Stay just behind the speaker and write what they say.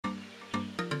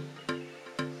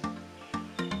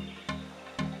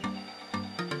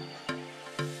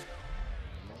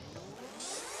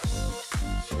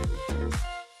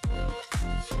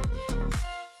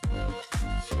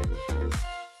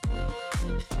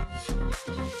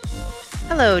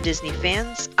Hello, Disney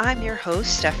fans. I'm your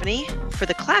host, Stephanie, for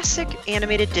the classic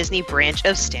animated Disney branch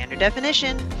of Standard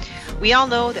Definition. We all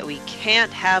know that we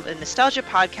can't have a nostalgia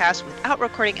podcast without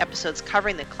recording episodes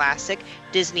covering the classic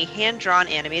Disney hand-drawn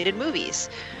animated movies.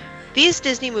 These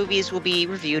Disney movies will be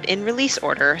reviewed in release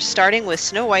order, starting with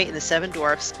Snow White and the Seven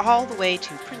Dwarfs all the way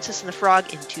to Princess and the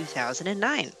Frog in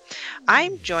 2009.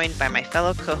 I'm joined by my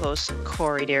fellow co-host,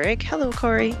 Corey Derrick. Hello,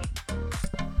 Corey.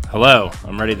 Hello.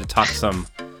 I'm ready to talk some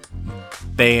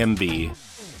Bambi.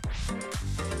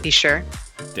 You sure?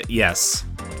 Yes.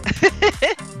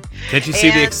 Can't you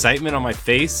see the excitement on my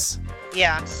face?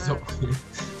 Yeah.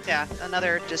 Yeah,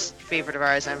 another just favorite of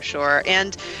ours, I'm sure.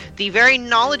 And the very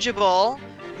knowledgeable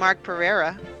Mark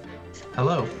Pereira.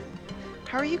 Hello.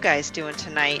 How are you guys doing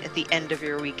tonight at the end of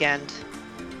your weekend?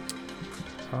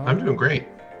 I'm doing great.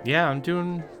 Yeah, I'm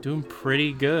doing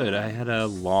pretty good. I had a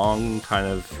long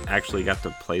actually got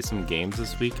to play some games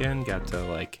this weekend. Got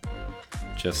to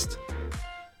just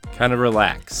kind of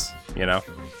relax, you know?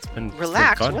 It's been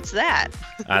fun. What's that?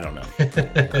 I don't know.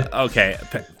 Okay.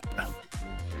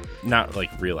 Not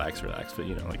relax, but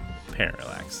parent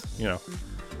relax, So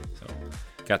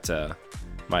got to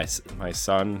my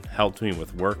son helped me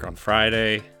with work on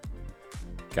Friday.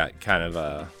 Got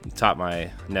taught my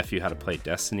nephew how to play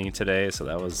Destiny today, so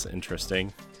that was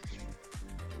interesting.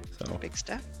 So big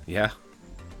stuff. Yeah.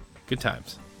 Good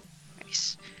times.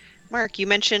 Nice. Mark, you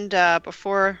mentioned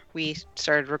before we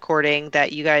started recording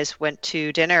that you guys went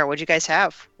to dinner. What'd you guys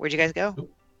have? Where'd you guys go?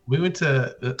 We went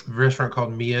to a restaurant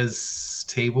called Mia's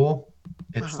Table.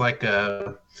 It's like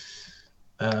it's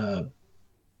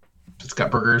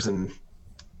got burgers and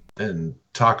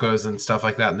tacos and stuff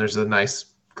like that, and there's a nice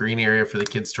green area for the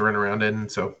kids to run around in,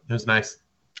 so it was nice.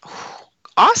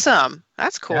 Awesome.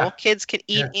 That's cool. Yeah. Kids can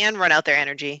eat and run out their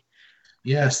energy.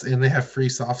 Yes, and they have free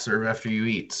soft serve after you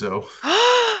eat, so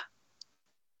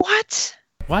What?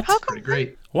 How come pretty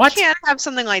great. What? You can't have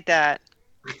something like that.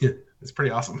 It's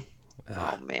pretty awesome.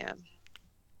 Oh man.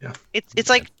 Yeah. It's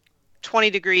like 20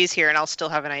 degrees here and I'll still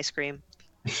have an ice cream.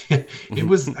 It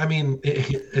was,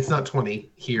 it's not 20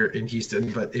 here in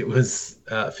Houston, but it was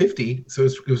 50, so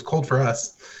it was cold for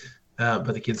us,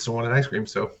 but the kids still wanted ice cream,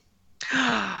 so.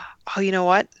 Oh, you know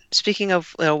what? Speaking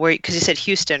of, because you said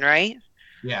Houston, right?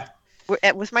 Yeah.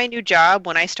 With my new job,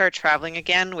 when I start traveling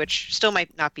again, which still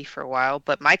might not be for a while,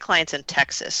 but my client's in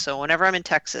Texas, so whenever I'm in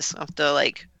Texas, I'll have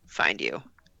to, find you.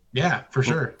 Yeah, for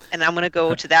sure. And I'm going to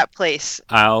go to that place.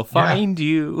 I'll find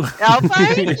you. I'll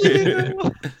find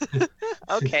you.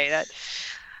 Okay.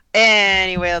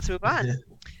 Anyway, let's move on.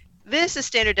 This is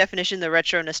Standard Definition, the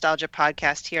Retro Nostalgia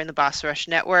podcast here in the Boss Rush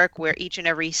Network, where each and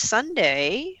every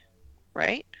Sunday,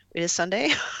 right? It is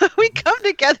Sunday. We come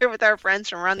together with our friends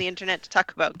from around the internet to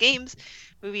talk about games,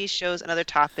 movies, shows, and other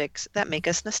topics that make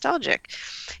us nostalgic.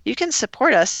 You can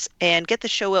support us and get the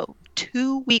show out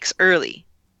 2 weeks early.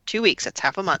 2 weeks, that's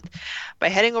half a month, by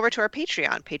heading over to our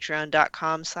Patreon,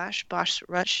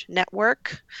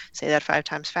 patreon.com/BossRushNetwork. Say that 5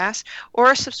 times fast.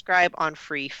 Or subscribe on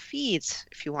free feeds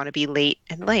if you want to be late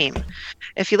and lame.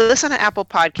 If you listen to Apple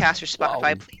Podcasts or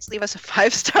Spotify, please leave us a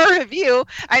 5-star review.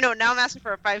 I know, now I'm asking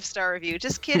for a 5-star review.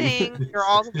 Just kidding. You're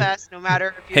all the best, no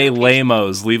matter if you're Hey,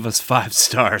 lamos, leave us 5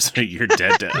 stars or you're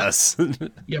dead to us.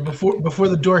 Yeah, before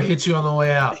the door hits you on the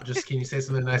way out, just can you say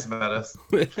something nice about us?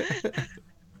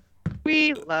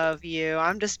 We love you.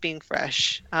 I'm just being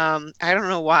fresh. I don't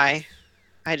know why.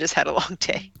 I just had a long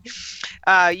day.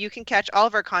 You can catch all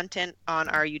of our content on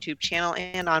our YouTube channel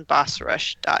and on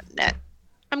bossrush.net.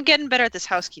 I'm getting better at this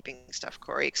housekeeping stuff,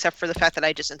 Corey, except for the fact that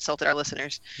I just insulted our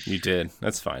listeners. You did.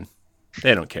 That's fine.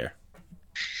 They don't care.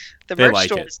 The they merch like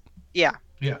store it. Yeah.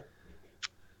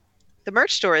 The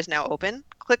merch store is now open.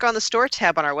 Click on the store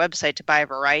tab on our website to buy a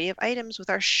variety of items with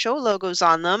our show logos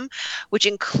on them, which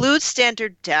includes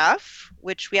standard def,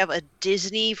 which we have a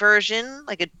Disney version,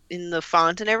 in the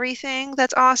font and everything.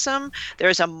 That's awesome.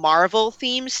 There's a Marvel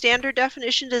themed standard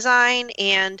definition design.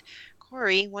 And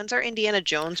Corey, when's our Indiana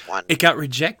Jones one? It got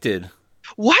rejected.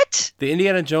 What? The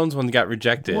Indiana Jones one got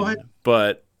rejected. What?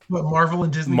 But Marvel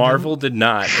and Disney? Marvel did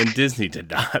not, and Disney did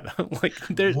not.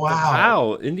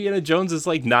 Wow. Indiana Jones is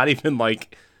not even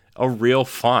a real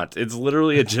font. It's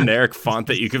literally a generic font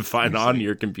that you can find on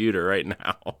your computer right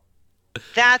now.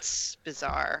 That's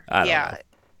bizarre. I don't know.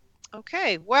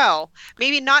 Okay, well,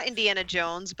 maybe not Indiana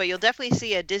Jones, but you'll definitely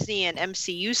see a Disney and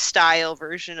MCU style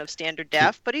version of standard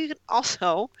def, but you can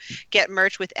also get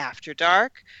merch with After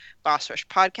Dark, Boss Rush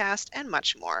Podcast, and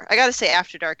much more. I gotta say,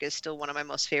 After Dark is still one of my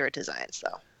most favorite designs,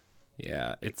 though.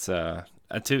 Yeah, it's to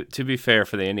be fair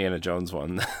for the Indiana Jones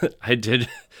one, I did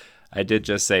I did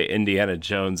just say Indiana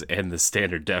Jones and the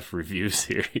Standard Def review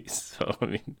series. So I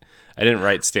mean, I didn't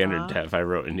write Standard Def. I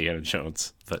wrote Indiana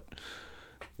Jones, but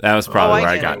that was probably where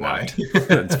I got knocked.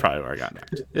 That's probably where I got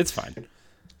knocked. It's fine.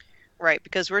 Right,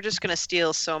 because we're just gonna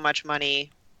steal so much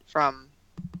money from.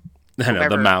 I know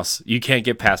the mouse. You can't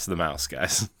get past the mouse,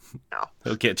 guys. No,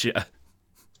 he'll get you.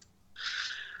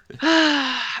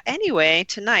 Anyway,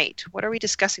 tonight, what are we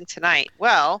discussing tonight?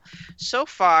 Well, so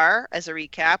far, as a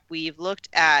recap, we've looked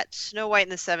at Snow White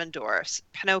and the Seven Dwarfs,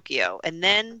 Pinocchio, and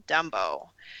then Dumbo.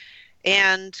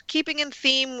 And keeping in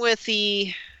theme with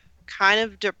the kind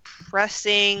of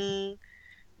depressing,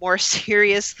 more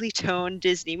seriously toned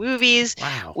Disney movies,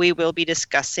 we will be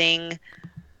discussing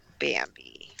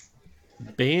Bambi.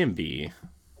 Bambi.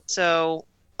 So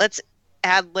let's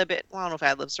ad-lib it. Well, I don't know if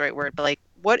ad-lib's the right word, but like,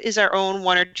 what is our own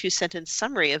 1 or 2 sentence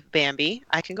summary of Bambi?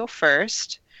 I can go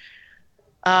first.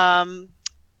 Bambi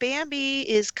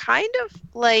is kind of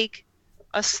like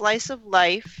a slice of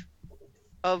life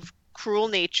of cruel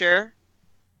nature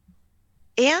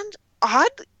and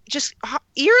just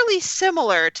eerily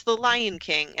similar to The Lion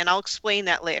King, and I'll explain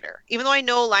that later. Even though I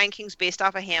know Lion King's based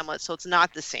off of Hamlet, so it's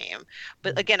not the same.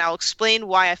 But again, I'll explain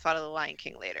why I thought of The Lion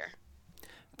King later.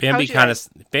 Bambi kind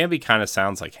of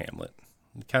sounds like Hamlet.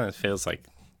 It kind of feels like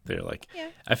they're like. Yeah.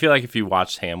 I feel like if you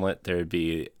watched Hamlet, there would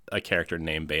be a character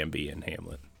named Bambi in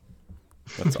Hamlet.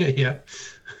 That's all. Yeah.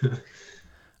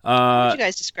 How would you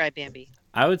guys describe Bambi?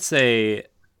 I would say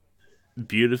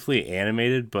beautifully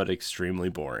animated, but extremely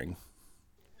boring.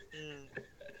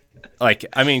 Like,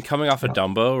 I mean, coming off of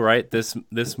Dumbo, right? This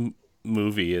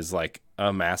movie is like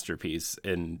a masterpiece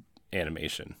in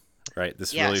animation, right?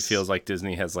 This really feels like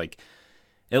Disney has like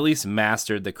at least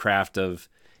mastered the craft of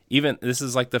even. This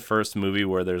is like the first movie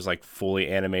where there's like fully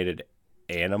animated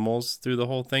animals through the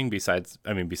whole thing. Besides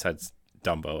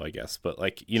Dumbo, I guess, but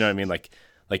like, you know what I mean? Like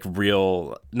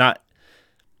real, not.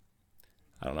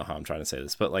 I don't know how I'm trying to say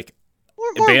this, but like.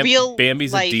 Real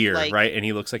Bambi's life, a deer, like, right? And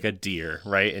he looks like a deer,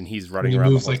 right? And he's running he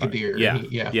around. Moves like a deer.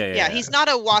 Yeah. He's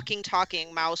not a walking,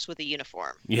 talking mouse with a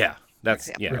uniform. Yeah, that's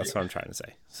what I'm trying to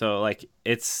say. So like,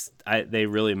 they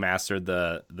really mastered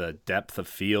the depth of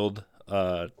field,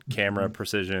 camera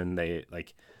precision. They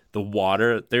like the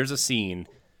water. There's a scene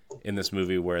in this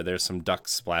movie where there's some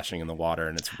ducks splashing in the water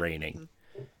and it's raining,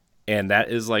 and that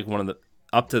is like one of the.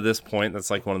 Up to this point, that's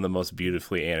like one of the most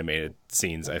beautifully animated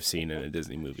scenes I've seen in a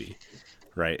Disney movie,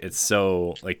 right? It's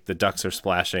so, like, the ducks are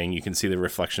splashing. You can see the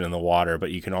reflection in the water,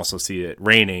 but you can also see it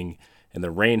raining and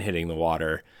the rain hitting the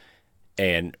water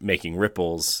and making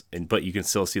ripples, but you can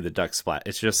still see the ducks splash.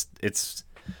 It's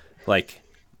like,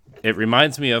 it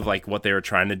reminds me of, like, what they were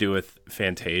trying to do with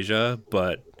Fantasia,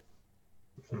 but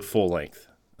a full-length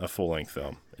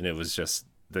film. And it was just,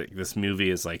 this movie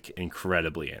is, like,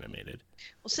 incredibly animated.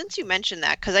 Well, since you mentioned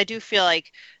that, because I do feel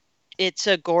like it's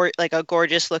a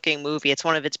gorgeous looking movie. It's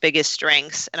one of its biggest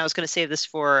strengths. And I was going to save this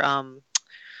for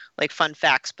like fun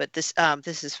facts, but this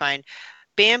is fine.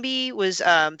 Bambi was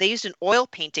they used an oil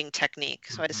painting technique,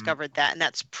 so I discovered that, and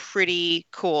that's pretty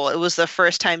cool. It was the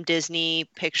first time Disney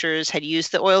Pictures had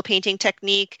used the oil painting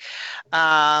technique.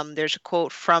 There's a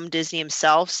quote from Disney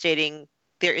himself stating,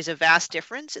 "There is a vast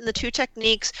difference in the two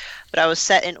techniques, but I was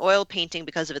set in oil painting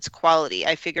because of its quality.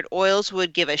 I figured oils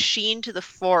would give a sheen to the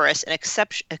forest and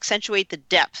accentuate the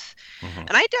depth."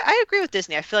 And I agree with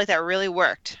Disney. I feel like that really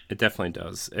worked. It definitely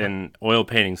does. And oil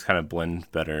paintings kind of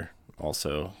blend better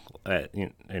also.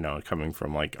 You know, coming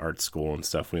from like art school and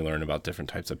stuff, we learn about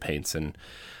different types of paints, and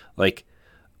like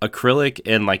acrylic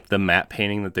and like the matte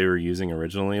painting that they were using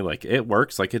originally, like it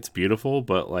works, like it's beautiful,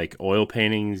 but like oil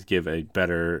paintings give it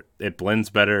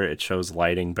blends better, it shows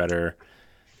lighting better,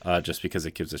 just because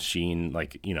it gives a sheen.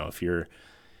 Like, you know, if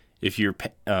you're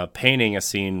painting a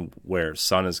scene where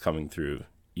sun is coming through,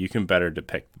 you can better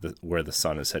depict where the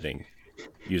sun is hitting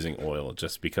using oil,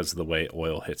 just because of the way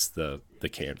oil hits the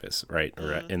canvas, right?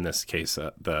 Or in this case,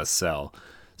 the cell.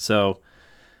 So,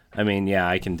 I mean, yeah,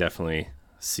 I can definitely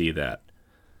see that.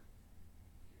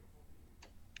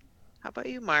 How about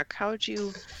you, Mark? How would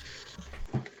you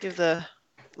give the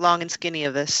long and skinny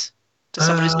of this to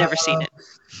someone who's never seen it?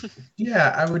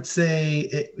 Yeah, I would say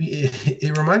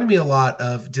it reminded me a lot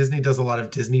of Disney. Does a lot of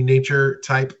Disney nature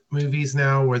type movies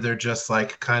now, where they're just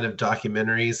like kind of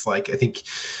documentaries. Like, I think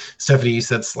Stephanie, you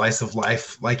said slice of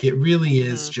life. Like, it really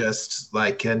is just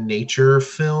like a nature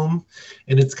film,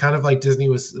 and it's kind of like Disney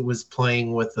was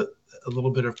playing with a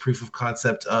little bit of proof of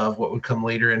concept of what would come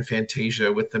later in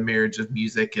Fantasia, with the marriage of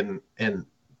music and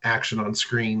action on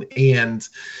screen, and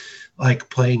like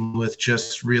playing with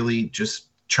just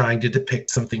trying to depict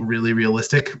something really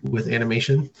realistic with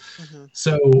animation.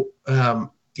 So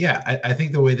Yeah, I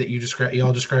think the way that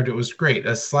y'all described it was great.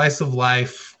 A slice of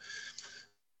life.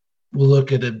 We'll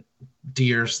look at a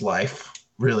deer's life.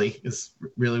 Really, is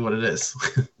really what it is.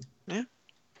 Yeah.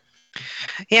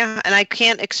 Yeah, and I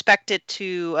can't expect it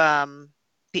to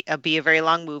be a very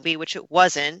long movie, which it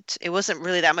wasn't. It wasn't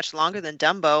really that much longer than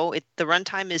Dumbo. The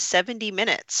runtime is 70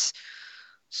 minutes.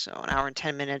 So an hour and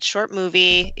 10 minutes. Short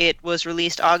movie. It was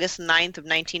released August 9th of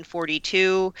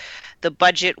 1942. The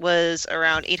budget was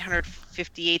around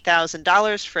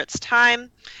 $858,000 for its time.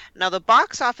 Now the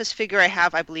box office figure I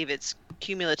have, I believe it's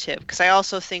cumulative, because I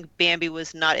also think Bambi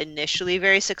was not initially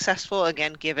very successful,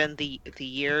 again, given the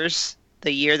year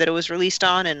that it was released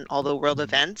on and all the world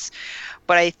events.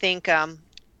 But I think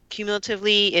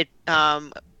cumulatively it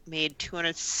made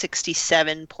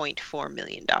 $267.4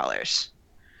 million.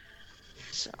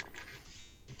 So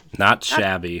Not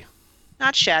shabby.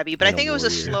 not shabby, but I In a think it was a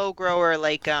war year. slow grower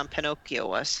like Pinocchio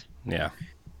was. Yeah.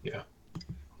 Yeah.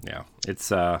 Yeah.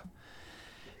 It's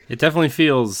it definitely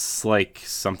feels like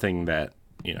something that,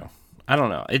 I don't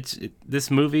know. This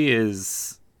movie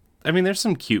is, I mean, there's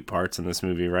some cute parts in this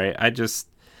movie, right? I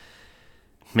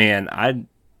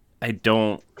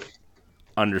don't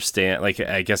understand, like,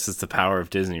 I guess it's the power of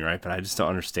Disney, right? But I just don't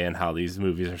understand how these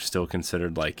movies are still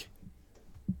considered like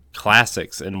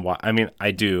classics. And why, I mean,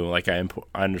 I do, like, I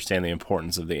understand the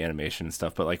importance of the animation and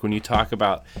stuff, but like when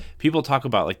people talk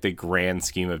about like the grand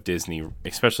scheme of Disney,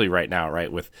 especially right now, right,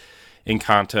 with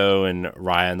Encanto and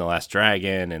Raya and the Last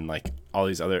Dragon and like all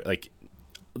these other like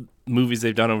movies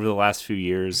they've done over the last few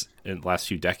years and last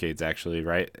few decades, actually,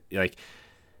 right? Like,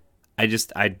 I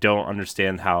don't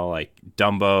understand how like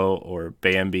Dumbo or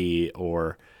Bambi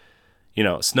or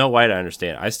Snow White. I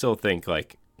understand. I still think,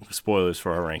 like, spoilers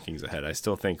for our rankings ahead, I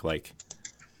still think like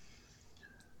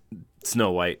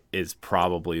Snow White is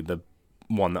probably the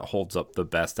one that holds up the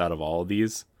best out of all of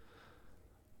these.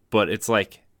 But it's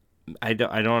like I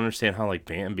don't understand how like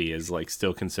Bambi is like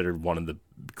still considered one of the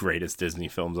greatest Disney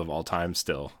films of all time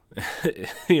still.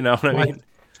 You know what I mean?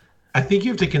 I think you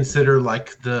have to consider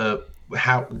like the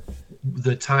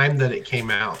time that it came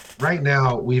out. Right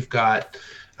now we've got,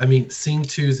 I mean, Sing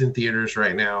 2's in theaters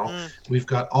right now. We've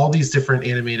got all these different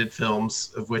animated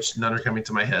films, of which none are coming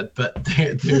to my head, but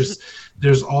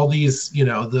there's all these,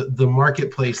 the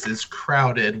marketplace is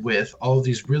crowded with all of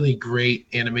these really great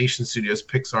animation studios,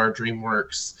 Pixar,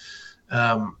 DreamWorks.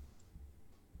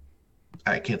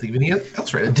 I can't think of any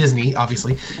else right. Disney,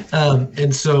 obviously.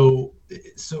 And so,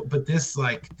 but this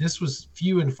was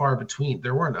few and far between.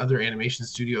 There weren't other animation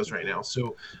studios right now.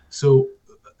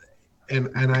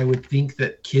 And I would think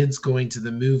that kids going to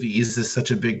the movies is such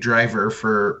a big driver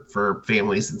for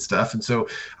families and stuff. And so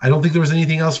I don't think there was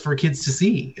anything else for kids to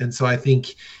see. And so I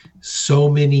think so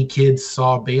many kids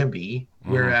saw Bambi,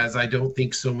 whereas I don't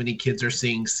think so many kids are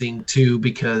seeing Sing 2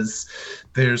 because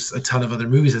there's a ton of other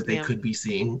movies that they could be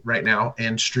seeing right now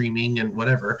and streaming and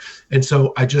whatever. And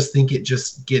so I just think it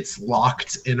just gets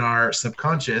locked in our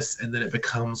subconscious and then it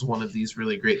becomes one of these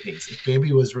really great things. If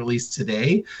Bambi was released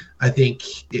today, I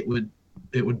think it would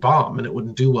bomb and it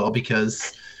wouldn't do well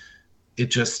because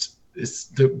it just is,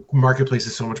 the marketplace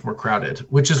is so much more crowded,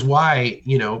 which is why,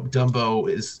 Dumbo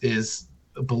is as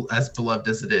beloved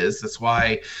as it is. That's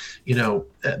why,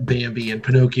 Bambi and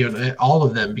Pinocchio and all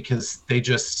of them, because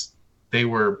they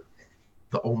were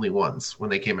the only ones when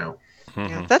they came out.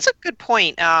 Yeah, that's a good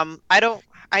point.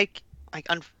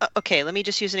 Okay, let me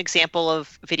just use an example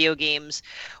of video games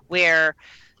where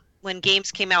when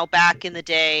games came out back in the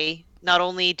day, not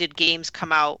only did games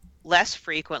come out less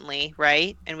frequently,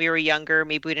 right? And we were younger,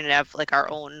 maybe we didn't have like our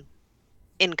own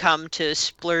income to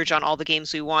splurge on all the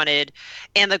games we wanted,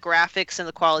 and the graphics and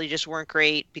the quality just weren't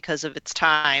great because of its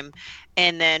time.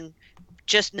 And then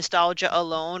just nostalgia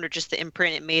alone, or just the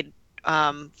imprint it made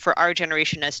for our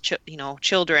generation as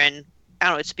children, I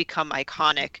don't know, it's become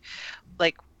iconic.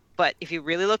 Like, but if you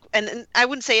really look, and I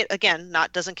wouldn't say it again,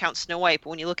 doesn't count Snow White,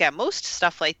 but when you look at most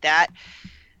stuff like that,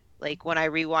 like when I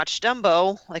rewatched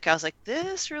Dumbo, like I was like,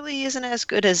 this really isn't as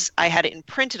good as I had it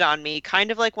imprinted on me.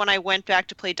 Kind of like when I went back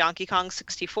to play Donkey Kong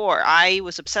 64. I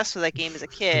was obsessed with that game as a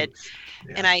kid,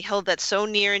 and I held that so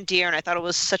near and dear, and I thought it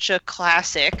was such a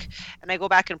classic. And I go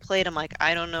back and play it, I'm like,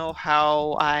 I don't know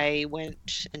how I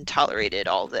went and tolerated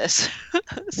all this.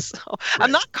 So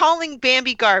I'm not calling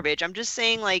Bambi garbage. I'm just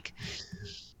saying, like,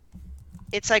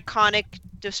 it's iconic.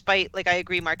 Despite, like, I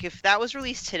agree, Mark, if that was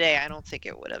released today, I don't think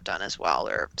it would have done as well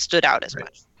or stood out as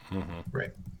much.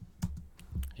 Right.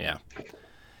 Yeah.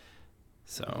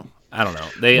 So I don't know.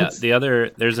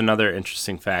 There's another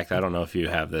interesting fact. I don't know if you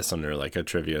have this under like a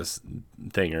trivia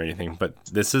thing or anything, but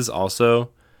this is also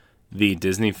the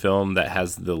Disney film that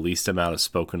has the least amount of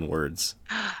spoken words.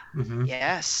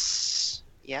 Yes.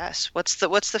 Yes. What's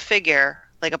the figure?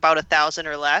 Like about 1,000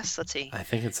 or less? Let's see. I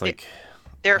think it's like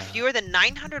There are fewer than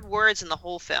 900 words in the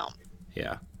whole film.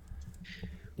 yeah.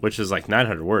 Which is like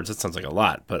 900 words. That sounds like a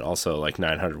lot, but also like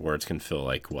 900 words can fill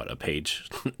like what, a page,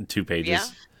 2 pages. Yeah.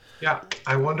 Yeah,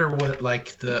 I wonder what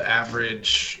like the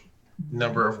average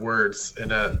number of words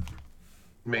in a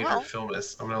major film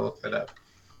is. I'm gonna look that up.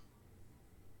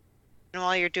 And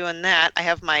while you're doing that, I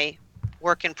have my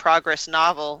work in progress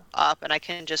novel up, and I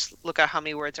can just look at how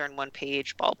many words are in one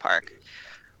page ballpark.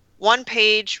 One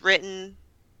page written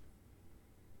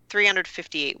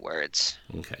 358 words.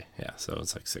 Okay, yeah. So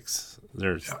it's like 6.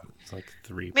 There's it's like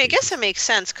 3. I mean, I guess it makes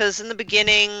sense because in the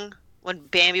beginning, when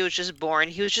Bambi was just born,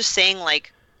 he was just saying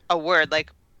like a word,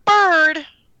 like bird,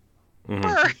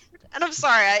 bird. And I'm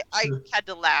sorry, I had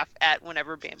to laugh at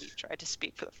whenever Bambi tried to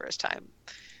speak for the first time.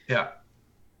 Yeah.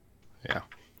 Yeah.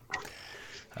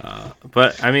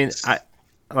 But I mean, I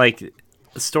like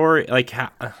the story, like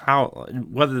how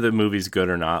whether the movie's good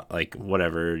or not, like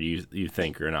whatever you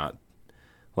think or not,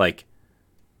 like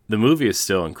the movie is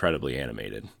still incredibly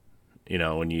animated. You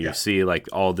know, when you see like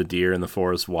all the deer in the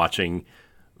forest watching,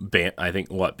 I think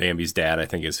Bambi's dad, I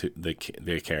think is the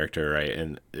character, right?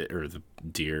 And or the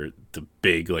deer, the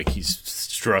big, like he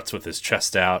struts with his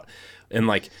chest out, and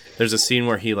like there's a scene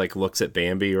where he like looks at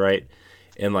Bambi, right,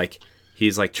 and like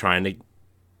he's like trying to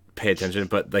pay attention,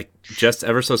 but like just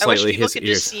ever so slightly, his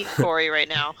ears. Just see Corey right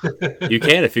now. You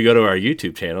can if you go to our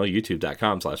YouTube channel,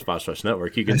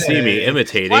 youtube.com/BossRushNetwork. You can see me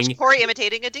imitating. Watch Corey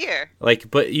imitating a deer.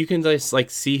 Like, but you can just like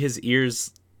see his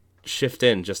ears shift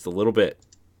in just a little bit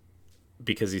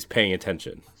because he's paying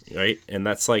attention, right? And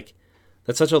that's such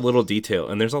a little detail,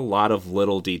 and there's a lot of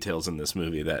little details in this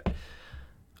movie that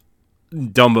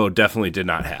Dumbo definitely did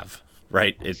not have,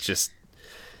 right? It's just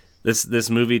this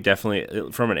movie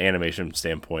definitely, from an animation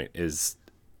standpoint, is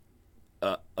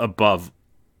above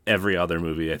every other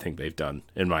movie I think they've done,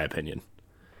 in my opinion.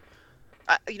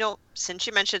 Since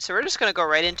you mentioned, so we're just gonna go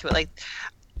right into it. Like,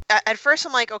 at first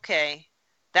I'm like, okay,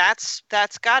 that's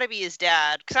got to be his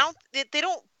dad, because they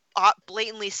don't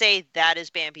blatantly say that is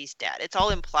Bambi's dad. It's all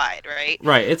implied, right?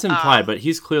 Right, it's implied, but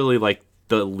he's clearly like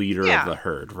the leader of the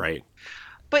herd, right?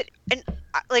 But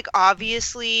like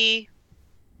obviously,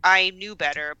 I knew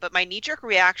better. But my knee-jerk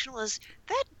reaction was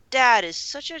that dad is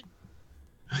such a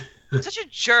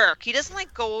jerk. He doesn't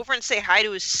like go over and say hi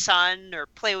to his son or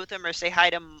play with him or say hi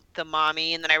to the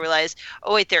mommy. And then I realized,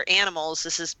 oh wait, they're animals.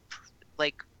 This is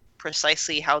like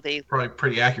precisely how they probably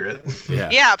pretty accurate.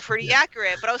 Yeah, pretty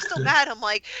accurate. But I was still mad. I'm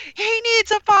like, he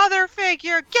needs a father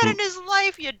figure. Get in his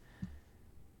life, you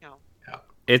know.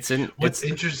 Yeah. What's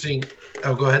interesting?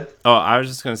 Oh, go ahead. Oh, I was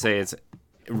just gonna say it's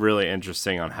really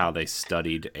interesting on how they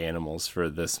studied animals for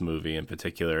this movie in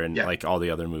particular, and like all the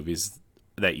other movies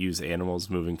that use animals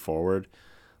moving forward.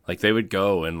 Like they would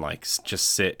go and like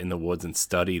just sit in the woods and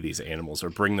study these animals,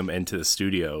 or bring them into the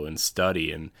studio and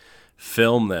study and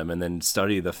film them, and then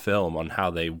study the film on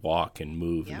how they walk and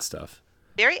move and stuff.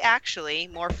 Actually,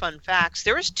 more fun facts.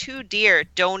 There was 2 deer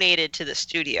donated to the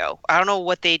studio. I don't know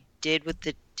what they did with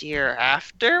the deer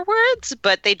afterwards,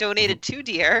 but they donated 2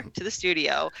 deer to the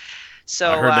studio.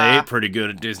 So I heard they ate pretty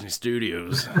good at Disney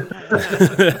Studios.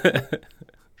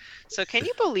 So can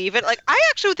you believe it? Like, I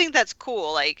actually think that's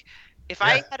cool. Like, if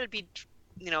I had to be,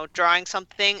 drawing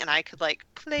something and I could like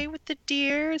play with the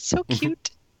deer, it's so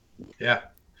cute.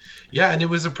 Yeah, and it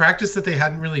was a practice that they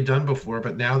hadn't really done before,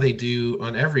 but now they do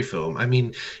on every film. I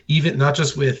mean, even not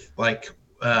just with like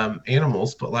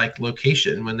animals, but like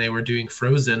location. When they were doing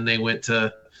Frozen, they went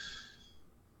to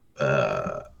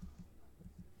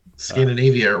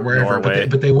Scandinavia or wherever, Norway.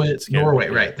 but they went Norway,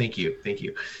 right? Thank you.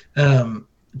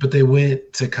 But they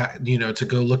went to to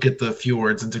go look at the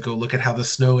fjords and to go look at how the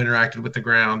snow interacted with the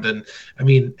ground, and I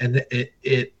mean, and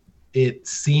it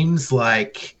seems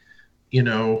like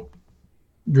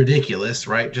ridiculous,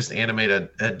 right? Just animate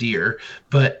a deer,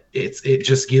 but it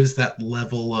just gives that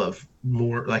level of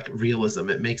more like realism.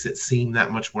 It makes it seem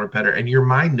that much more better, and your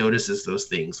mind notices those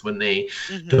things when they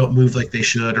don't move like they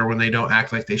should, or when they don't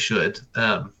act like they should.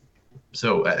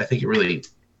 So I think it really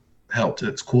helped, and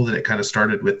it's cool that it kind of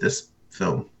started with this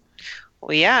film.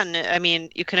 Well, yeah, and I mean,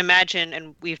 you can imagine,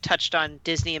 and we've touched on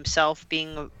Disney himself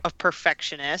being a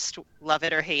perfectionist, love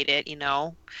it or hate it, and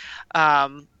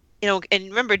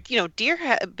remember,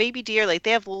 baby deer, like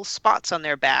they have little spots on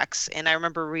their backs. And I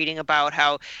remember reading about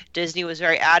how Disney was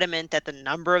very adamant that the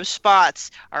number of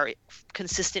spots are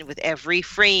consistent with every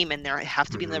frame, and they have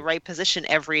to be in the right position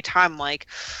every time. Like,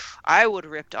 I would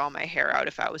have ripped all my hair out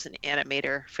if I was an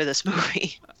animator for this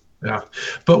movie. Yeah.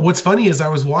 But what's funny is I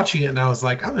was watching it and I was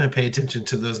like, I'm going to pay attention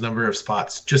to those number of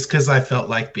spots just because I felt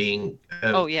like being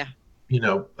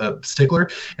stickler.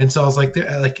 And so I was like,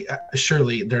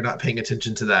 surely they're not paying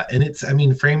attention to that. And it's, I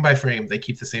mean, frame by frame, they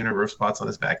keep the same number of spots on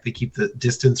his back. They keep the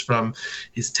distance from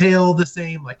his tail the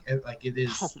same. Like it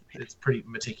is, it's pretty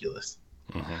meticulous.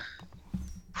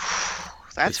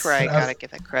 That's where I gotta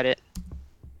give that credit.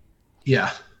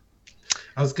 Yeah.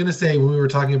 I was gonna say, when we were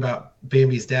talking about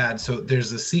Bambi's dad, so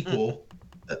there's a sequel,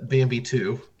 Bambi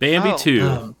 2. Bambi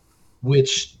 2.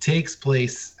 Which takes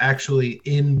place actually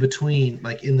in between,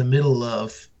 like in the middle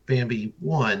of Bambi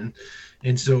 1.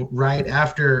 And so right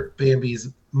after Bambi's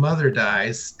mother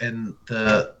dies and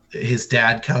his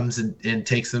dad comes and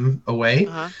takes him away,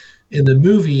 in the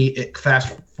movie, it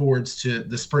fast forwards to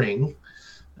the spring,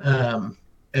 and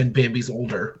Bambi's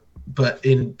older. But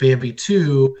in Bambi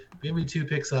 2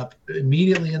 picks up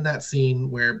immediately in that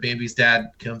scene where Bambi's dad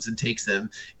comes and takes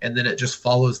him, and then it just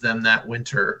follows them that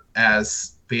winter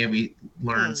as Bambi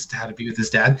learns how to be with his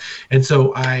dad. And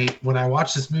so when I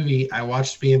watched this movie, I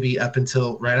watched Bambi up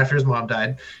until right after his mom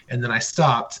died, and then I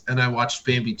stopped and I watched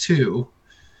Bambi 2.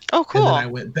 Oh, cool. And then I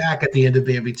went back at the end of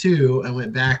Bambi 2. I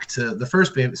went back to the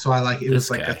first Bambi. So it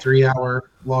was like a 3-hour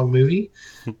long movie.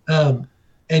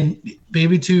 And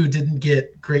Bambi 2 didn't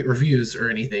get great reviews or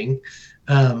anything.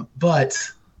 But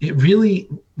it really,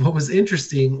 what was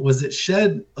interesting was it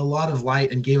shed a lot of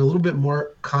light and gave a little bit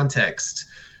more context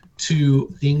to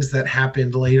things that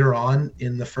happened later on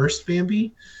in the first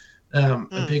Bambi.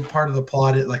 A big part of the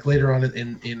plot, like later on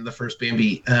in the first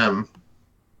Bambi, after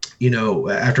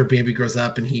Bambi grows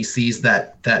up and he sees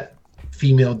that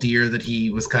female deer that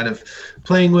he was kind of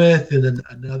playing with, and then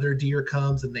another deer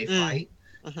comes and they fight.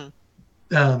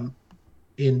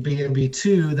 In Bambi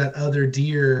 2, that other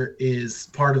deer is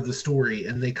part of the story,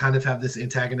 and they kind of have this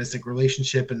antagonistic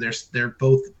relationship, and they're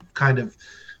both kind of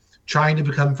trying to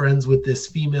become friends with this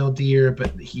female deer,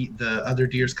 but the other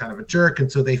deer's kind of a jerk,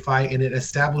 and so they fight, and it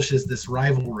establishes this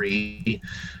rivalry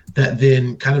that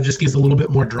then kind of just gives a little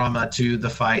bit more drama to the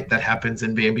fight that happens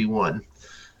in Bambi 1.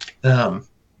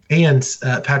 And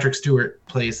Patrick Stewart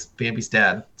plays Bambi's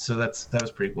dad, so that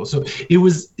was pretty cool. So it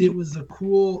was a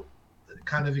cool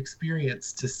kind of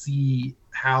experience to see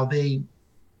how they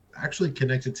actually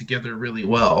connected together really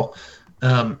well.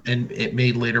 And it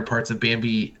made later parts of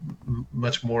Bambi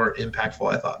much more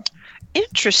impactful, I thought.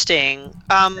 Interesting.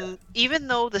 Even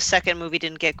though the second movie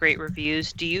didn't get great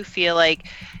reviews, do you feel like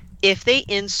if they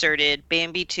inserted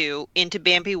Bambi 2 into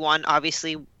Bambi 1,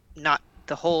 obviously not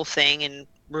the whole thing and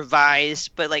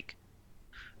revised, but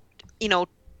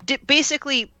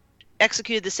basically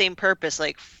executed the same purpose,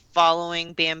 like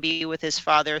following Bambi with his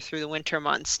father through the winter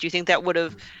months, do you think that would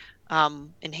have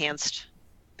enhanced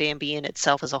Bambi in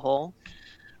itself as a whole?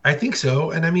 I think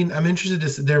so. And I mean, I'm interested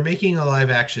they're making a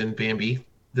live action Bambi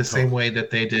the same way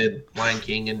that they did Lion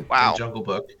King and Jungle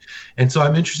Book. And so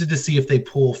I'm interested to see if they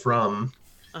pull from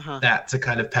that to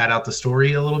kind of pad out the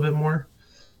story a little bit more.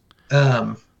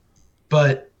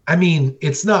 But I mean,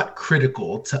 it's not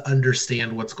critical to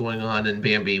understand what's going on in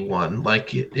Bambi 1.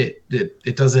 Like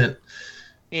it doesn't,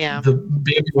 the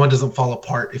Bambi 1 doesn't fall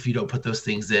apart if you don't put those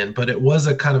things in, but it was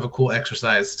a kind of a cool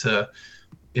exercise to,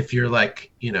 if you're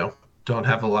like, don't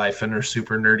have a life and are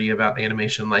super nerdy about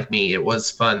animation like me, it was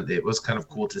fun. It was kind of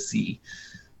cool to see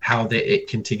how it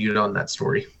continued on that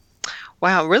story.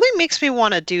 Wow, it really makes me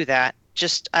want to do that.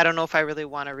 Just, I don't know if I really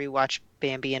want to rewatch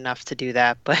Bambi enough to do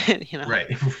that, but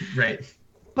Right.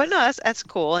 But no, that's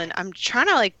cool. And I'm trying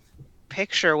to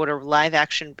picture what a live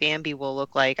action Bambi will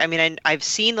look like. I mean, I've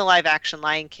seen the live action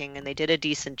Lion King and they did a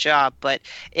decent job, but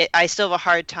I still have a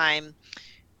hard time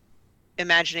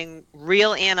imagining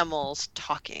real animals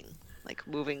talking, like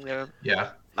moving their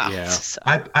mouths. Yeah. So.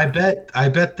 I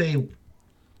bet they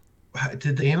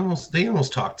did. The animals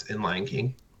talked in Lion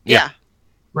King. Yeah.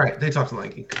 Right, they talked in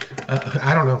Lion King.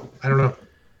 I don't know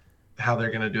how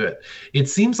they're gonna do it. It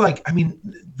seems like, I mean,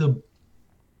 the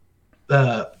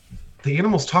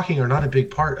animals talking are not a big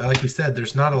part. Like you said,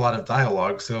 there's not a lot of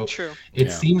dialogue, so True.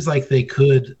 It seems like they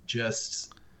could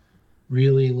just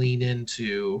really lean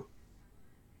into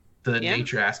the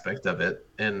nature aspect of it,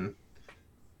 and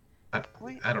I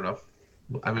don't know.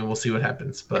 I mean, we'll see what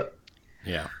happens, but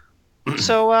yeah.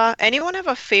 So, anyone have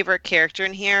a favorite character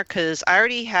in here? Because I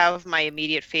already have my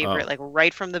immediate favorite,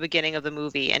 right from the beginning of the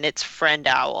movie, and it's Friend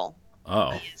Owl.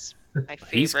 Oh, He's my favorite.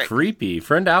 He's creepy.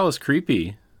 Friend Owl is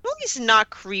creepy. No, he's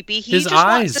not creepy. He His just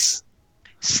eyes. wants to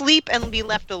sleep and be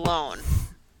left alone.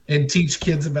 And teach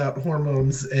kids about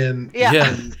hormones and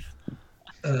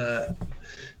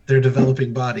their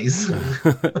developing bodies. I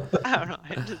don't know.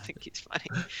 I just think he's funny.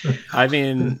 I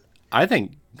mean, I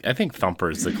think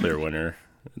Thumper is the clear winner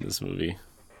in this movie.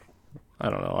 I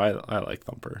don't know. I like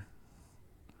Thumper.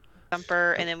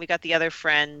 Thumper, and then we got the other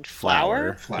friend,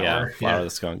 Flower. Yeah, Flower the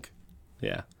skunk.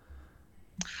 Yeah.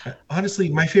 Honestly,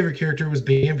 my favorite character was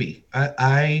Bambi.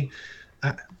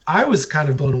 I was kind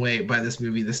of blown away by this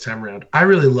movie this time around. I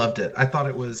really loved it. I thought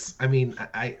it was, I mean,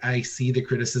 I see the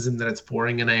criticism that it's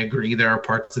boring, and I agree there are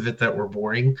parts of it that were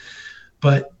boring,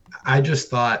 but I just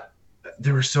thought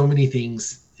there were so many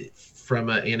things from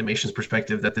an animations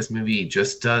perspective that this movie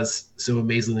just does so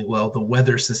amazingly well. The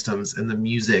weather systems and the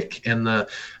music and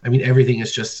everything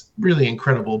is just really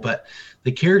incredible. But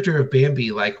the character of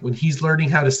Bambi, like when he's learning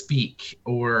how to speak,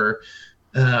 or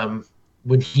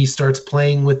when he starts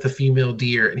playing with the female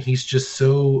deer, and he's just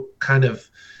so kind of,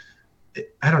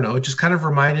 I don't know, it just kind of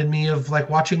reminded me of like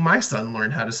watching my son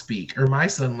learn how to speak or my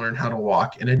son learn how to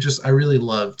walk. And I really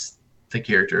loved the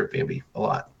character of Bambi a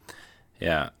lot.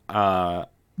 Yeah.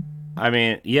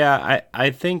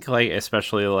 I think like,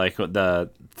 especially like the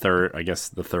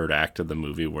third act of the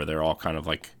movie where they're all kind of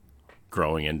like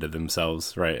growing into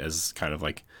themselves, right? As kind of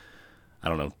like, I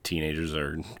don't know, teenagers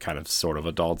or kind of sort of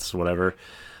adults, whatever.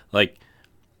 Like,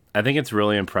 I think it's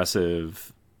really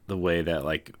impressive the way that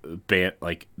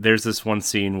like there's this one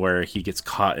scene where he gets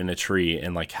caught in a tree,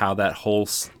 and like how that whole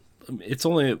it's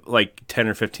only like 10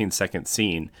 or 15-second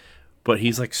scene, but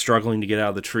he's like struggling to get out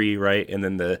of the tree, right? And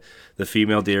then the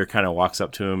female deer kind of walks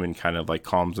up to him and kind of like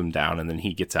calms him down, and then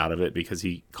he gets out of it because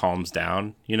he calms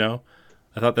down, you know?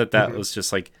 I thought that was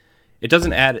just like, it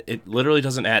literally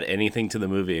doesn't add anything to the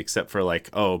movie except for like,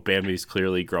 oh, Bambi's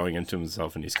clearly growing into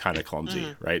himself and he's kind of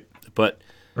clumsy, right? But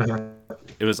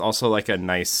it was also like a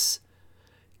nice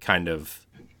kind of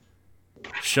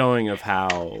showing of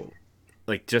how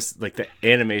like just like the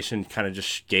animation kind of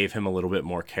just gave him a little bit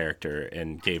more character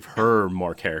and gave her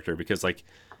more character, because like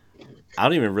I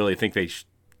don't even really think they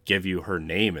give you her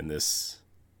name in this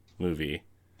movie,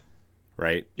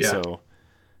 right? Yeah. So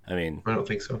I mean, I don't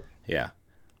think so. Yeah.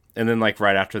 And then like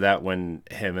right after that, when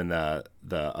him and the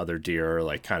other deer are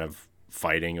like kind of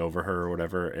fighting over her or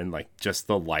whatever, and like just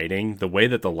the lighting, the way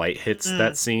that the light hits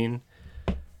that scene,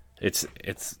 it's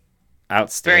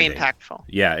outstanding. Very impactful.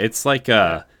 Yeah, it's like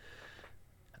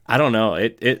I don't know.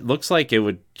 It looks like it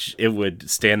would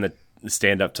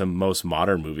stand up to most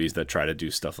modern movies that try to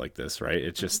do stuff like this, right?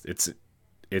 It's just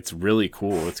it's really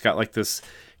cool. It's got like this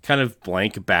kind of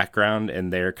blank background,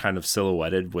 and they're kind of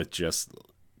silhouetted with just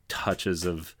touches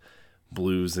of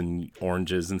blues and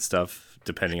oranges and stuff,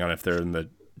 depending on if they're in the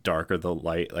dark or the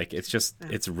light. Like it's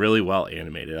it's really well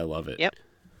animated. I love it. Yep.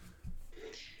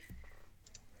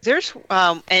 There's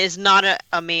and it's not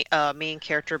a main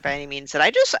character by any means that I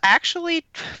just actually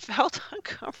felt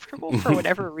uncomfortable for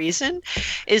whatever reason,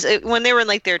 is when they were in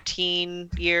like their teen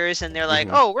years and they're like,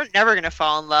 oh, we're never gonna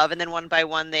fall in love, and then one by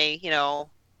one they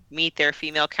meet their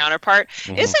female counterpart.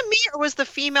 Is it me, or was the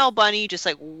female bunny just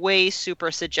like way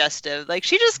super suggestive? Like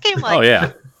she just came like, oh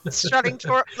yeah, strutting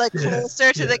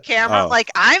closer to the camera. Like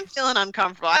I'm feeling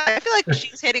uncomfortable. I feel like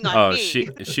she's hitting on me.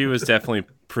 she was definitely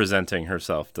presenting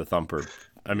herself to Thumper.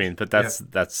 I mean, but that's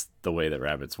the way that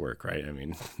rabbits work, right? I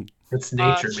mean, it's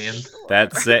nature, man.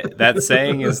 That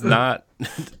saying is not.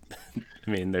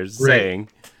 I mean, there's a saying,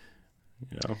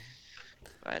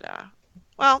 But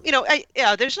well,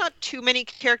 there's not too many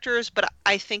characters, but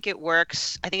I think it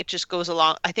works. I think it just goes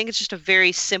along. I think it's just a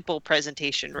very simple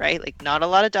presentation, right? Like not a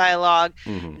lot of dialogue,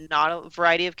 not a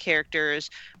variety of characters,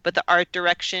 but the art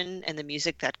direction and the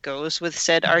music that goes with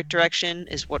said art direction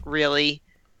is what really,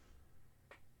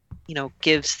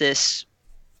 gives this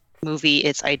movie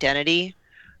its identity.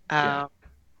 Of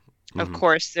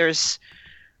course, there's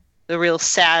the real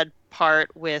sad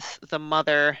part with the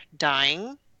mother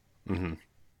dying.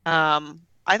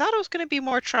 I thought it was going to be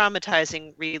more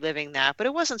traumatizing reliving that, but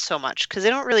it wasn't so much because they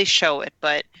don't really show it.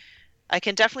 But I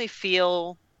can definitely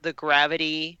feel the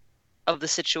gravity of the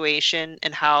situation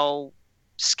and how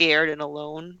scared and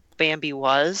alone Bambi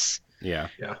was. Yeah.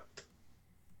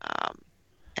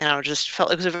 And I just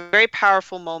felt it was a very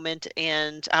powerful moment.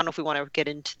 And I don't know if we want to get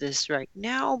into this right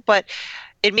now, but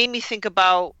it made me think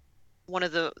about one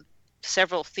of the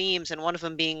several themes, and one of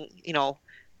them being,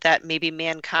 that maybe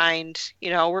mankind,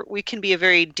 we can be a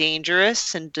very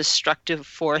dangerous and destructive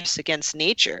force against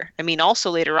nature. I mean, also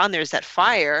later on, there's that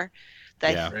fire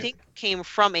that I think came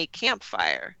from a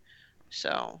campfire.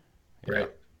 So, right.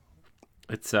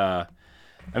 It's I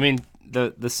mean,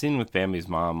 the scene with Bambi's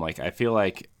mom, like I feel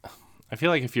like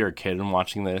if you're a kid and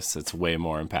watching this, it's way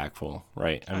more impactful,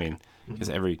 right? I mean, because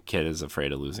every kid is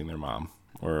afraid of losing their mom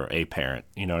or a parent,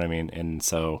 you know what I mean? And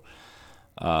so,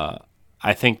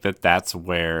 I think that's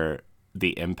where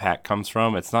the impact comes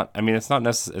from. It's not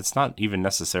even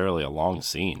necessarily a long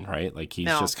scene, right? Like he's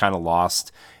just kind of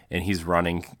lost and he's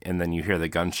running, and then you hear the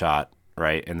gunshot,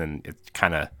 right? And then it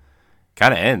kind of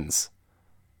kind of ends.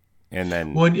 And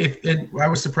then, and I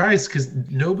was surprised because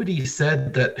nobody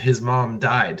said that his mom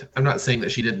died. I'm not saying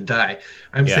that she didn't die.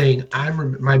 I'm saying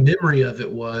my memory of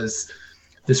it was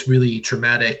this really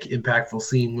traumatic, impactful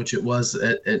scene, which it was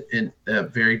a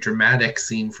very dramatic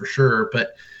scene for sure.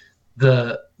 But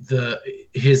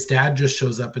his dad just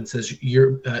shows up and says,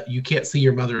 you can't see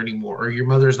your mother anymore, or your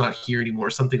mother's not here anymore,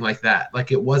 something like that.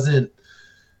 Like, it wasn't.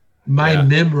 My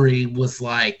memory was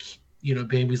like,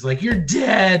 Bambi's like, you're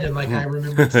dead, and like I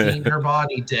remember seeing her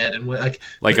body dead, and like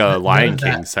a Lion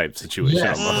King type situation.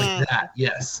 Yes, like that.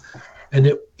 Yes, and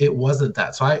it wasn't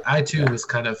that. So I too was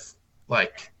kind of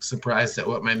like surprised at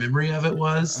what my memory of it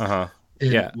was, and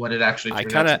what it actually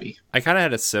turned out to be. I kind of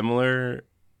had a similar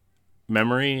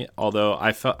memory, although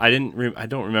I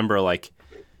don't remember like,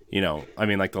 I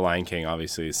mean, like the Lion King,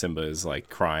 obviously Simba is like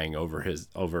crying over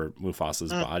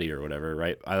Mufasa's body or whatever,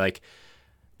 right?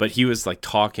 But he was like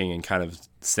talking and kind of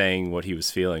saying what he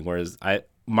was feeling. Whereas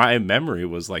my memory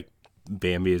was like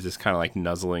Bambi is just kind of like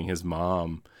nuzzling his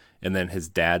mom, and then his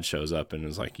dad shows up and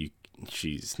is like,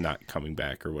 she's not coming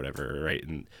back or whatever, right?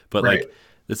 But like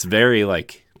it's very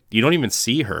like you don't even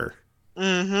see her,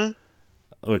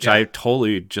 which I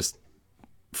totally just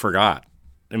forgot.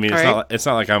 I mean, it's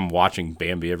not like I'm watching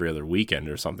Bambi every other weekend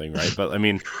or something, right? But I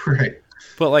mean,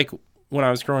 but like. When I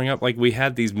was growing up, like we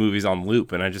had these movies on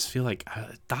loop, and I just feel like I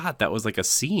thought that was like a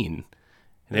scene,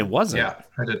 and it wasn't. Yeah,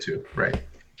 I did too. Right.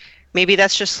 Maybe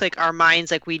that's just like our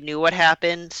minds, like we knew what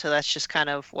happened, so that's just kind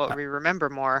of what we remember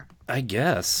more. I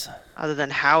guess. Other than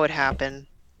how it happened.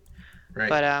 Right.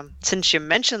 But since you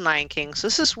mentioned Lion King, so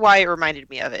this is why it reminded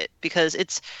me of it, because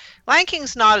Lion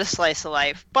King's not a slice of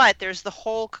life, but there's the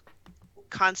whole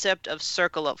concept of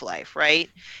circle of life, right?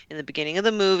 In the beginning of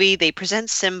the movie, they present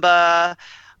Simba.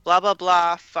 Blah, blah,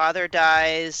 blah, father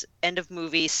dies, end of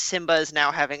movie, Simba is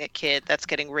now having a kid that's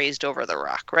getting raised over the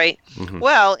rock, right? Mm-hmm.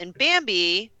 Well, in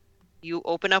Bambi, you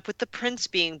open up with the prince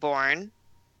being born.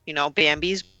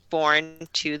 Bambi's born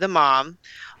to the mom.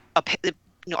 A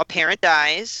parent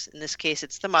dies. In this case,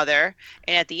 it's the mother.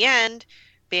 And at the end,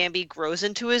 Bambi grows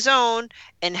into his own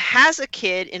and has a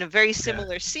kid in a very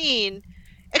similar scene,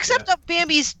 except that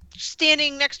Bambi's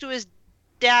standing next to his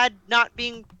dad not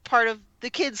being part of the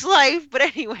kid's life, but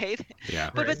anyway. Yeah.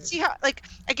 But see how, like,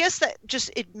 I guess that just,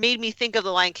 it made me think of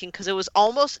the Lion King because it was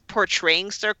almost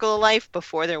portraying circle of life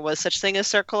before there was such thing as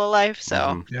circle of life.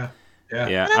 So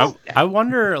yeah. I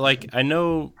wonder, like, I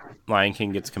know Lion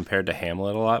King gets compared to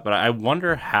Hamlet a lot, but I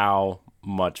wonder how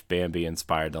much Bambi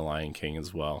inspired the Lion King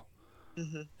as well,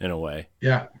 in a way.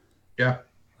 Yeah.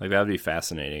 Like, that would be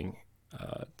fascinating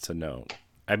to know.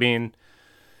 I mean,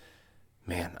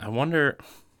 man, I wonder.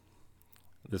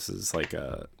 This is like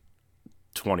a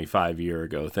 25-year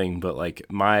ago thing, but like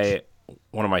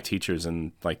one of my teachers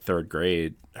in like third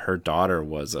grade, her daughter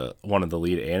was one of the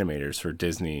lead animators for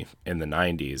Disney in the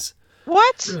 90s.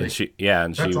 What? Really?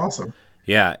 And that's awesome.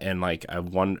 Yeah, and like I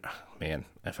wonder, man,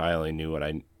 if I only knew what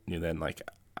I knew then. Like,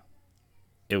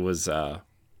 it was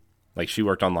like she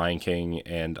worked on Lion King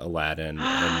and Aladdin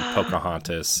and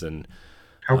Pocahontas and.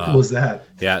 How cool is that?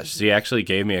 Yeah, she actually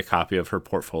gave me a copy of her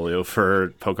portfolio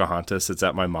for Pocahontas. It's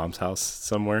at my mom's house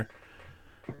somewhere.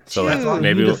 So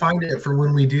maybe we'll find it for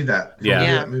when we do that.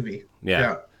 That movie.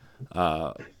 Yeah.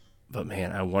 But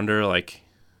man, I wonder, like,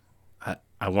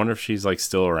 I wonder if she's like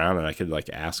still around and I could like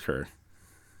ask her.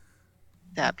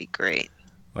 That'd be great.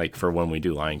 Like for when we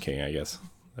do Lion King, I guess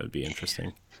that'd be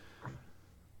interesting.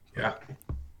 Yeah.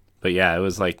 But yeah, it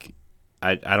was like.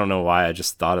 I don't know why I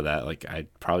just thought of that. Like, I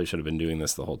probably should have been doing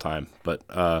this the whole time. But,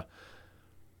 I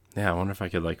wonder if I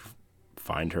could, like,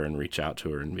 find her and reach out to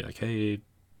her and be like, hey,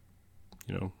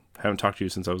 haven't talked to you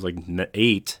since I was, like,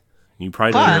 8. You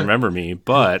probably don't even remember me,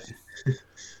 but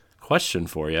question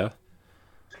for you.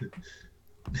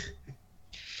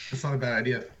 That's not a bad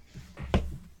idea.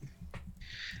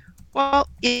 Well,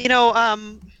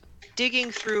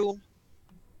 digging through,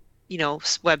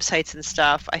 websites and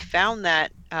stuff, I found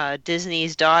that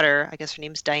Disney's daughter, I guess her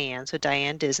name's Diane, so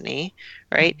Diane Disney,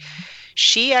 right?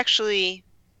 She actually,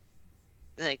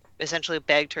 like, essentially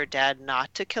begged her dad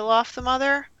not to kill off the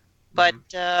mother, but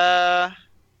the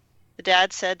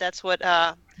dad said that's what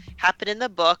happened in the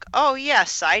book. Oh, yeah,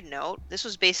 side note, this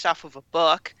was based off of a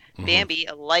book, Bambi,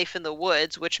 A Life in the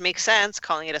Woods, which makes sense,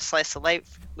 calling it a slice of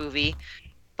life movie,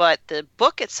 but the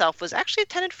book itself was actually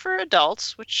intended for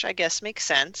adults, which I guess makes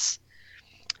sense.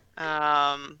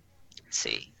 Let's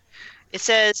see. It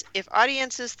says, if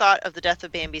audiences thought of the death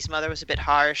of Bambi's mother was a bit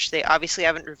harsh, they obviously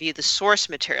haven't reviewed the source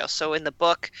material. So in the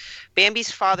book,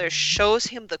 Bambi's father shows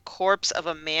him the corpse of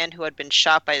a man who had been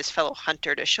shot by his fellow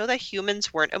hunter to show that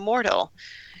humans weren't immortal.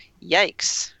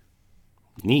 Yikes.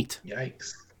 Neat.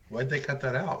 Yikes. Why'd they cut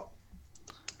that out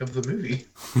of the movie?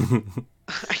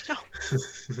 I know.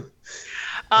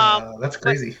 That's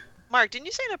crazy. Mark, didn't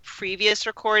you say in a previous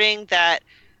recording that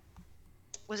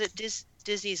was it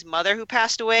Disney's mother who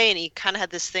passed away, and he kind of had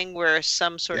this thing where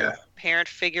some sort of parent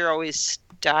figure always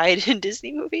died in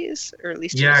Disney movies, or at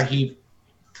least he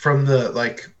from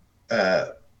the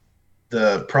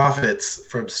prophets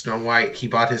from Snow White, he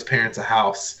bought his parents a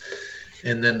house,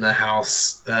 and then the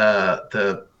house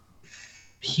the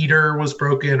heater was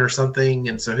broken or something,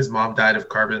 and so his mom died of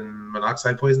carbon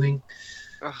monoxide poisoning.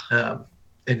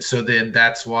 And so then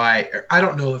that's why, I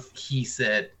don't know if he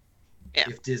said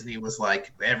if Disney was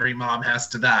like every mom has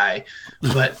to die,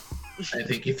 but I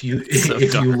think if you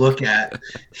you look at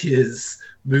his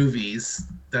movies,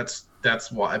 that's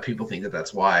why people think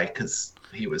that's why, because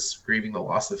he was grieving the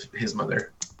loss of his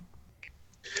mother.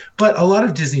 But a lot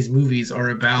of Disney's movies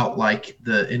are about like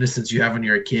the innocence you have when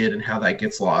you're a kid and how that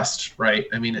gets lost, right?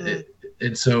 I mean,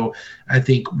 and so I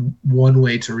think one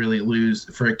way to really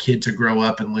for a kid to grow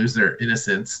up and lose their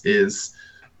innocence is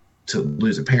to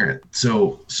lose a parent.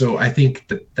 So I think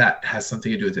that has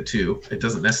something to do with it too. It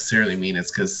doesn't necessarily mean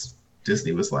it's because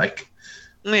Disney was like,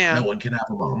 no one can have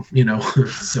a mom,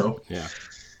 So yeah.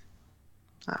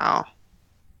 Wow,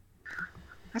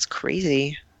 that's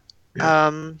crazy.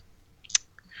 Yeah.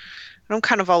 I'm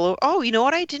kind of all over. Oh, you know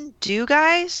what I didn't do,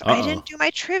 guys? I didn't do my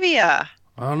trivia.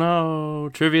 Oh no,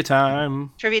 trivia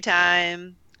time. Trivia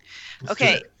time.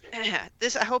 Okay.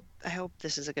 This I hope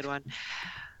this is a good one.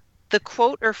 The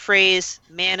quote or phrase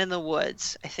 "man in the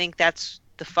woods," I think that's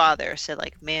the father said,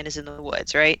 like, man is in the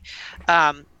woods, right?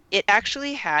 It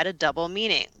actually had a double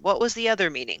meaning. What was the other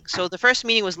meaning? So the first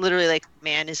meaning was literally like,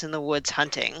 man is in the woods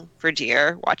hunting for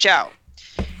deer, watch out.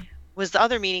 Was the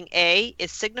other meaning A, it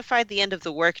signified the end of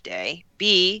the workday,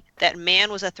 B, that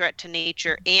man was a threat to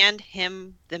nature and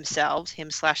him/themselves,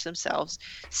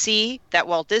 C, that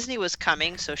Walt Disney was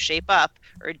coming, so shape up,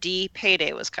 or D,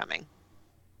 payday was coming?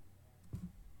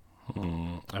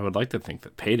 I would like to think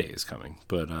that payday is coming,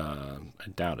 but I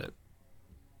doubt it.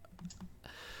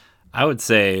 I would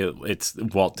say it's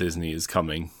Walt Disney is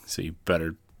coming, so you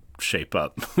better shape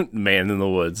up. Man in the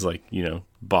woods, like,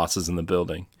 bosses in the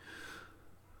building.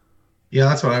 Yeah,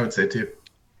 that's what I would say too.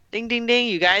 Ding, ding, ding.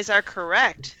 You guys are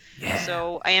correct. Yeah.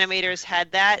 So animators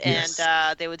had that, and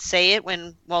they would say it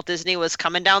when Walt Disney was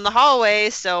coming down the hallway,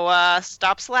 so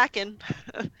stop slacking.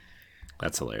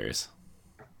 That's hilarious.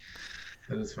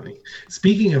 That is funny.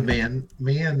 Speaking of man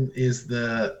is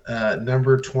the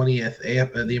number 20th.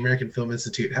 The American Film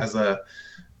Institute has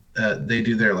they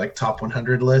do their like top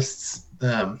 100 lists,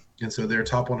 and so their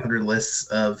top 100 lists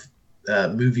of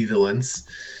movie villains.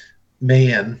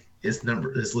 Man is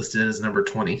listed as number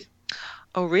 20.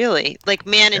 Oh, really? Like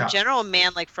man in general,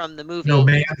 man like from the movie? No,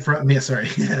 man from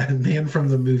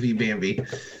the movie Bambi.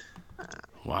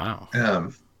 Wow.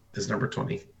 Is number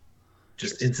 20.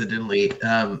 Just incidentally,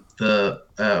 the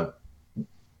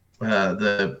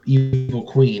evil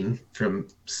queen from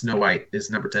Snow White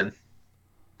is number 10.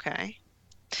 Okay.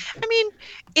 I mean,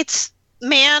 it's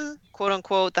man, quote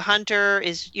unquote, the hunter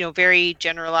is, very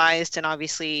generalized and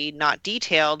obviously not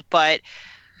detailed, but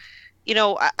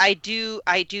I do,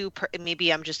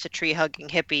 maybe I'm just a tree hugging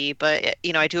hippie, but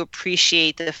I do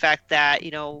appreciate the fact that,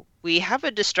 we have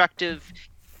a destructive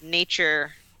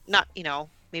nature, not,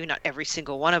 maybe not every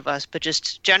single one of us, but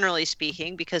just generally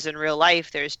speaking, because in real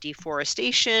life there's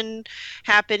deforestation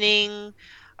happening,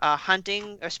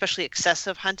 hunting, especially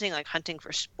excessive hunting, like hunting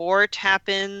for sport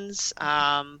happens.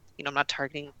 I'm not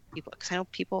targeting people because I know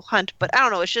people hunt, but I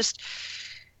don't know. It's just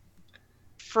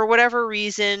for whatever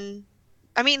reason.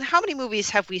 I mean, how many movies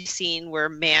have we seen where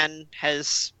man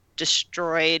has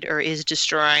destroyed or is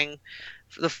destroying?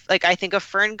 I think of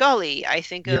Fern Gully. I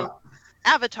think of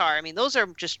Avatar. I mean, those are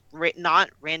just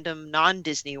not random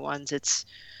non-Disney ones.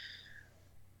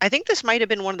 I think this might have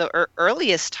been one of the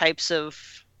earliest types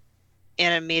of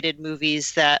animated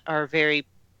movies that are very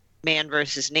man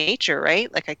versus nature,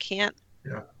 right? Like I can't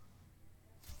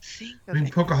think of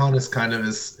it. Pocahontas kind of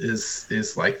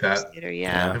is like that.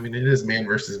 Yeah. I mean, it is man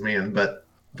versus man, but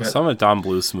some of Don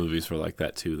Bluth's movies were like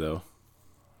that too, though.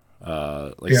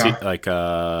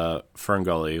 Fern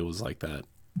Gully was like that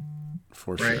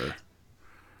for sure.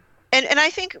 And I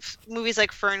think movies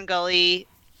like Fern Gully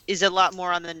is a lot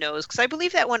more on the nose, because I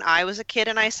believe that when I was a kid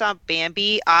and I saw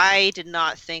Bambi, I did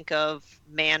not think of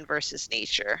man versus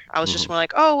nature. I was just more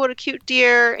like, oh, what a cute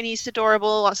deer, and he's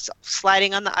adorable,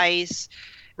 sliding on the ice,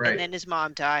 and then his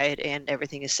mom died, and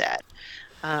everything is sad.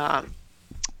 But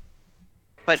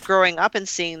growing up and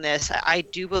seeing this, I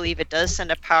do believe it does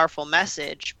send a powerful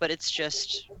message, but it's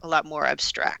just a lot more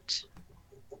abstract.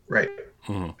 Right.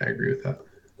 I agree with that.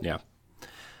 Yeah.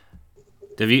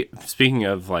 Speaking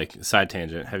of like side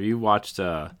tangent, have you watched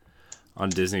on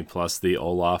Disney Plus the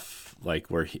Olaf, like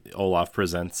where Olaf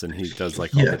presents and he does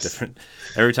like all the different.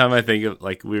 Every time I think of,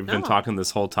 like, we've been talking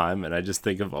this whole time, and I just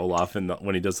think of Olaf and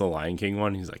when he does the Lion King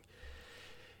one, he's like,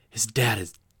 his dad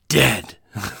is dead.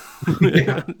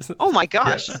 Oh my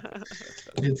gosh.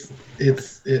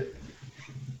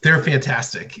 They're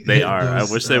fantastic. They are. I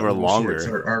wish they were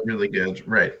longer. Are really good,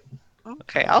 right?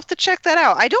 Okay, I'll have to check that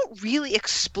out. I don't really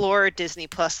explore Disney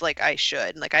Plus like I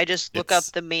should. Like, I just look up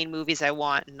the main movies I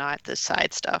want, not the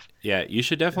side stuff. Yeah, you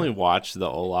should definitely watch the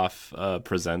Olaf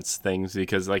presents things,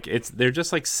 because like they're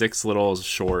just like 6 little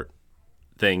short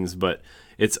things, but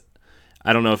it's,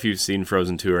 I don't know if you've seen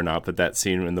Frozen 2 or not, but that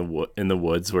scene in the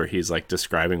woods where he's like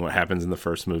describing what happens in the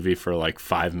first movie for like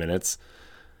 5 minutes,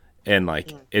 and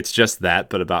like it's just that,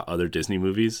 but about other Disney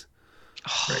movies.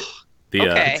 Right.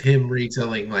 It's him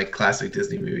retelling like classic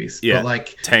Disney movies. Yeah, but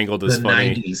like Tangled is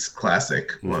funny. 90s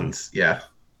classic ones. Yeah.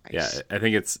 Yeah, I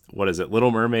think it's, what is it? Little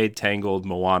Mermaid, Tangled,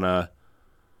 Moana,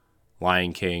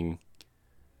 Lion King,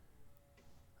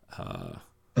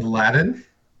 Aladdin.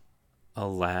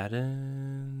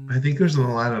 I think there's an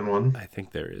Aladdin one. I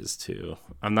think there is too.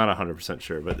 I'm not 100%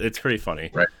 sure, but it's pretty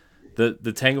funny. Right.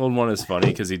 The Tangled one is funny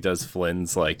because he does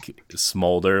Flynn's like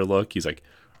smolder look. He's like,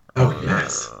 oh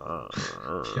yes,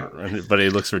 but he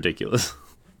looks ridiculous.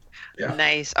 Yeah.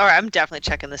 Nice. All right, I'm definitely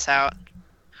checking this out.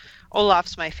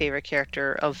 Olaf's my favorite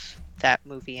character of that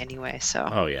movie anyway, so.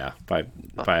 Oh yeah, by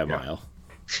a mile.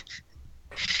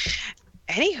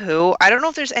 Anywho, I don't know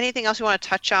if there's anything else you want to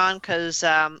touch on, because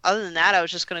other than that, I was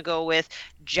just going to go with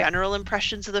general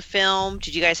impressions of the film.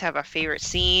 Did you guys have a favorite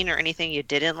scene or anything you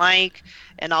didn't like?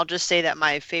 And I'll just say that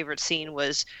my favorite scene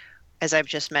was, as I've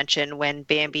just mentioned, when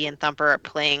Bambi and Thumper are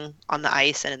playing on the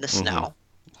ice and in the snow.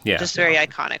 Yeah. Just very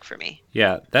iconic for me.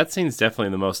 Yeah, that scene's definitely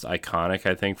the most iconic,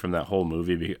 I think, from that whole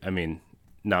movie. I mean,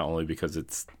 not only because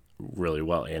it's really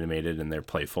well animated and they're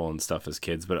playful and stuff as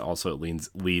kids, but also it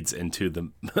leads into the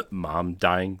mom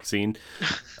dying scene.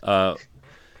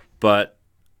 But,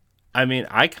 I mean,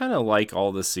 I kind of like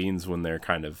all the scenes when they're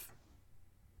kind of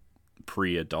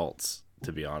pre-adults,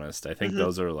 to be honest. I think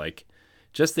those are like,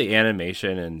 just the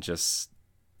animation and just,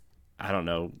 I don't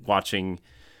know, watching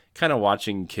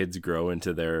kids grow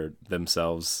into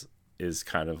themselves is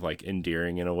kind of like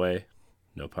endearing in a way.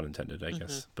 No pun intended, I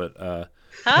guess. But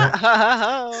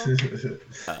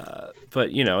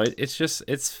but you know,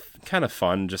 it's kind of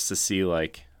fun just to see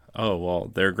like, oh well,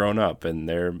 they're grown up and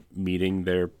they're meeting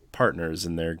their partners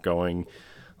and they're going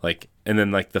like, and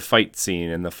then like the fight scene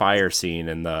and the fire scene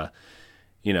and the,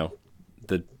 you know,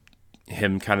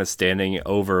 him kind of standing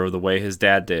over the way his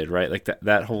dad did, right? Like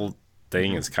that whole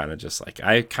thing is kind of just like,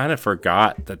 I kind of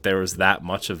forgot that there was that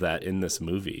much of that in this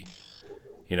movie.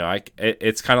 You know,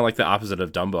 it's kind of like the opposite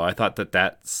of Dumbo. I thought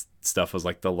that stuff was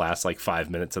like the last like 5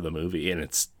 minutes of the movie, and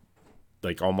it's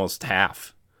like almost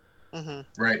half.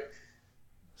 Right.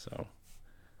 So.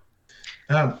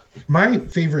 My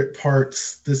favorite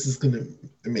parts, this is going to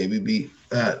maybe be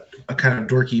a kind of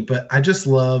dorky, but I just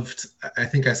loved, I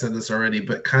think I said this already,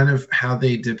 but kind of how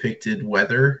they depicted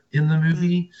weather in the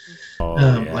movie.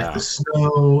 Like the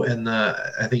snow and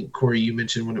I think, Corey, you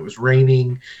mentioned when it was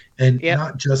raining, and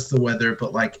not just the weather,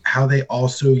 but like how they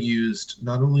also used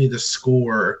not only the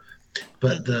score,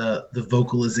 but the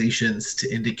vocalizations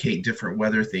to indicate different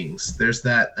weather things. There's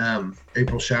that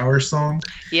April Shower song.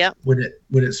 Yeah. When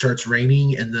it starts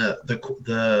raining and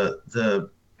the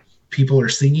people are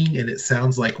singing and it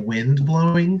sounds like wind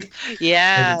blowing.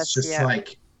 Yeah. And it's just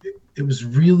like, it was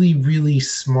really, really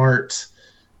smart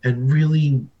and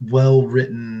really well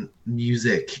written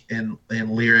music and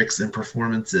lyrics and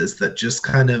performances that just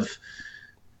kind of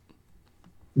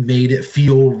made it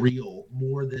feel real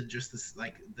more than just this,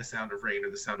 like the sound of rain or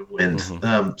the sound of wind.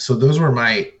 So those were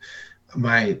my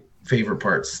favorite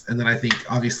parts. And then I think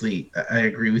obviously I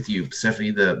agree with you,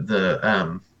 Stephanie,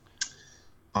 the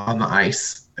on the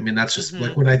ice. I mean, that's just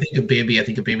like when I think of Bambi, I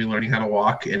think of Bambi learning how to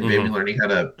walk and Bambi learning how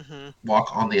to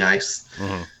walk on the ice.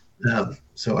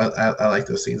 So I like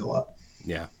those scenes a lot.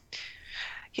 Yeah.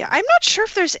 Yeah. I'm not sure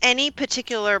if there's any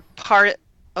particular part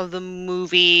of the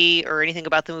movie or anything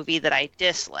about the movie that I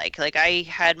dislike. Like, I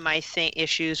had my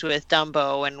issues with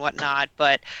Dumbo and whatnot,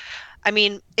 but I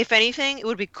mean, if anything, it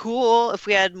would be cool if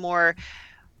we had more,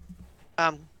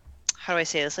 how do I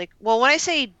say this? Like, well, when I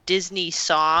say Disney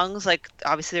songs, like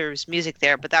obviously there was music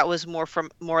there, but that was more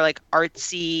like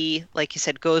artsy, like you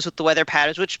said, goes with the weather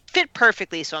patterns, which fit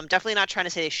perfectly. So I'm definitely not trying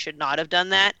to say they should not have done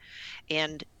that.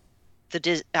 And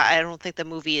I don't think the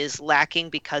movie is lacking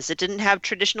because it didn't have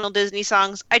traditional Disney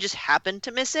songs. I just happened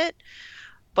to miss it.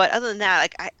 But other than that,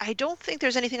 like I don't think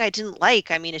there's anything I didn't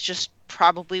like. I mean, it just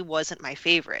probably wasn't my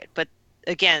favorite. But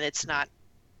again, it's not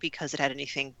because it had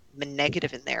anything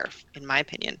negative in there, in my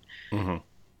opinion. Mm-hmm.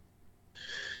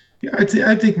 Yeah,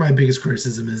 I think my biggest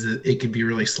criticism is that it can be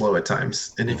really slow at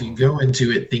times. And if you go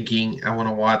into it thinking, I want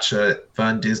to watch a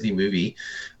fun Disney movie,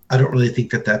 I don't really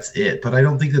think that that's it. But I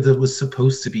don't think that it was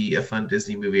supposed to be a fun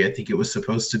Disney movie. I think it was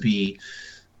supposed to be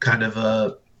kind of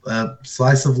a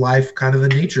slice of life, kind of a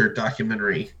nature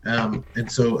documentary.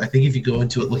 And so I think if you go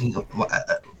into it looking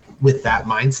with that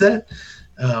mindset,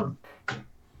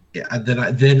 yeah,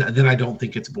 then I don't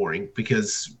think it's boring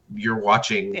because you're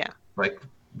watching like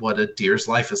what a deer's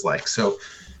life is like. So,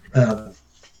 but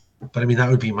I mean that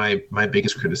would be my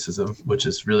biggest criticism, which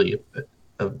is really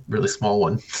a really small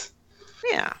one.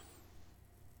 Yeah.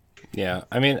 Yeah,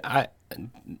 I mean, I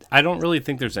don't really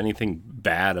think there's anything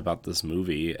bad about this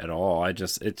movie at all.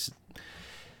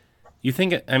 You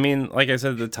think, I mean, like I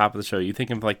said at the top of the show, you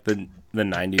think of like the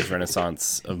 90s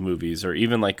renaissance of movies, or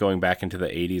even like going back into the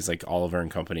 80s, like Oliver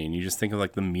and Company, and you just think of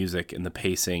like the music and the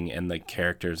pacing and the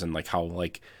characters and like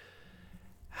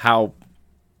how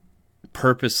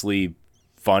purposely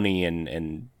funny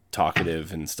and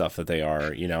talkative and stuff that they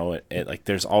are, you know, it like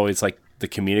there's always like the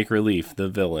comedic relief, the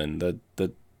villain, the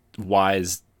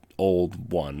wise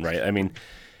old one, right? I mean,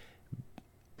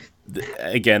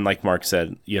 again, like Mark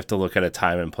said, you have to look at a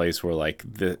time and place where like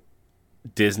the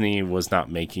Disney was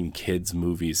not making kids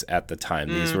movies at the time.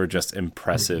 These were just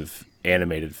impressive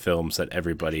animated films that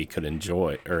everybody could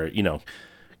enjoy, or you know,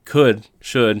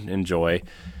 should enjoy.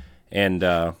 And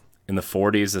in the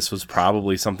 40s, this was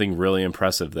probably something really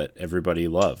impressive that everybody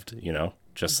loved, you know,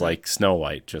 just like Snow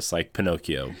White, just like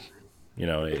Pinocchio. You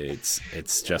know, it's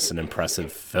just an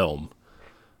impressive film.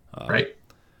 Right.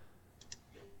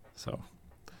 So.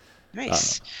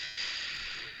 Nice.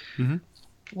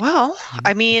 Well,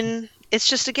 I mean, it's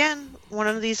just, again, one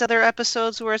of these other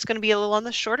episodes where it's going to be a little on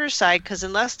the shorter side, because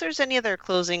unless there's any other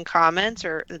closing comments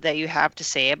or that you have to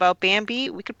say about Bambi,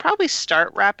 we could probably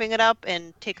start wrapping it up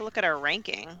and take a look at our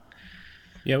ranking.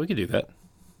 Yeah, we could do that.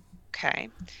 Okay.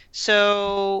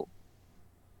 So,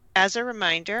 as a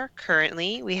reminder,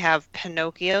 currently we have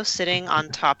Pinocchio sitting on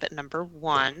top at number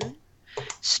 1.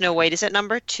 Snow White is at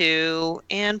number 2,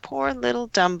 and poor little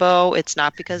Dumbo, it's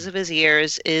not because of his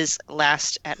ears, is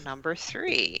last at number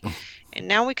 3. And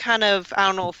now we kind of, I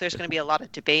don't know if there's going to be a lot of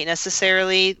debate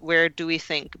necessarily. Where do we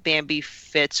think Bambi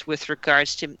fits with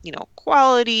regards to, you know,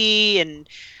 quality and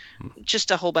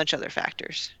just a whole bunch of other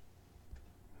factors?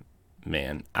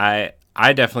 Man, I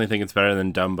definitely think it's better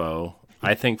than Dumbo.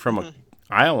 I think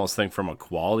I almost think from a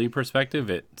quality perspective,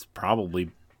 it's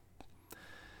probably.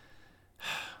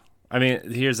 I mean,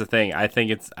 here's the thing. I think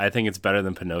it's better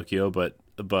than Pinocchio, but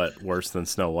worse than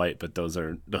Snow White. But those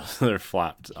are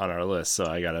flopped on our list, so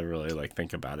I gotta really like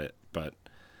think about it. But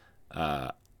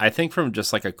I think from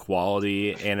just like a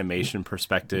quality animation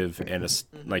perspective and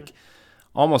like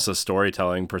almost a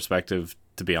storytelling perspective,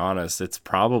 to be honest, it's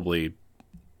probably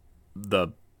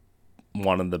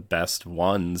one of the best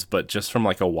ones. But just from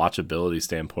like a watchability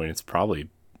standpoint, it's probably.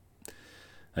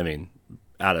 I mean.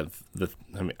 I'm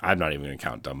not even gonna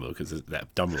count Dumbo because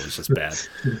that Dumbo is just bad.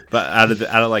 But out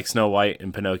of like Snow White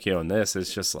and Pinocchio and this,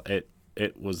 it's just it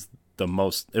was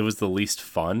the least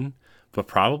fun, but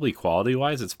probably quality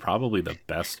wise, it's probably the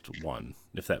best one,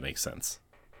 if that makes sense.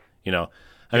 You know,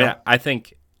 I mean, I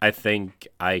think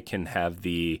I can have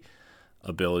the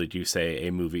ability to say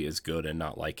a movie is good and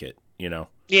not like it. You know.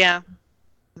 Yeah.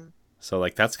 So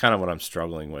like that's kind of what I'm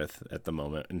struggling with at the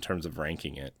moment in terms of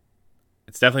ranking it.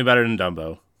 It's definitely better than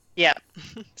Dumbo. Yeah.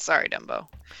 Sorry, Dumbo.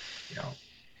 Yeah.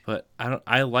 But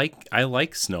I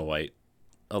like Snow White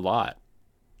a lot,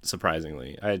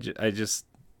 surprisingly. I don't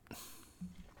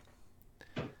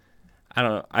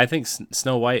know. I think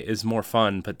Snow White is more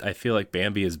fun, but I feel like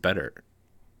Bambi is better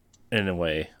in a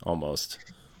way, almost.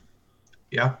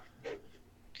 Yeah.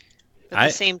 But at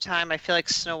the same time, I feel like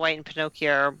Snow White and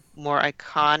Pinocchio are more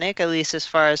iconic, at least as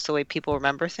far as the way people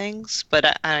remember things.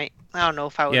 But I don't know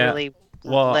if I would really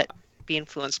be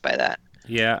influenced by that.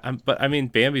 Yeah, but I mean,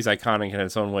 Bambi's iconic in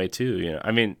its own way too. You know,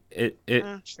 I mean,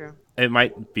 True. It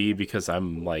might be because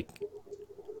I'm like,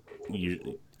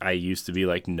 I used to be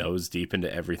like nose deep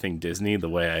into everything Disney the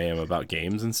way I am about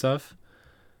games and stuff.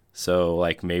 So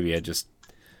like maybe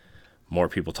more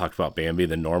people talked about Bambi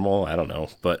than normal. I don't know,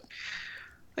 but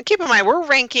keep in mind we're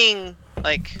ranking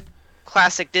like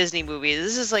classic Disney movies.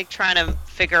 This is like trying to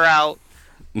figure out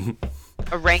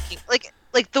a ranking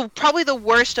like probably the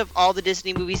worst of all the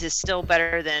Disney movies is still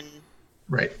better than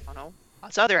right. I don't know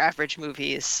lots of other average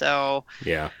movies. So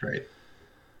yeah, right.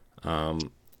 I'm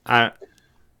on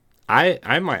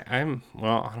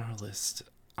our list.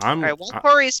 All right, while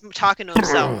Corey's talking to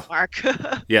himself, Mark.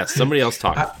 Yeah, somebody else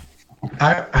talk.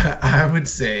 I would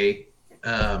say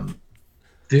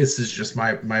this is just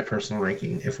my personal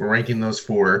ranking. If we're ranking those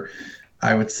four,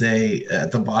 I would say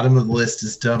at the bottom of the list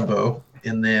is Dumbo,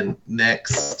 and then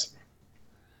next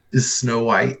is Snow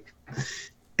White,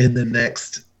 and then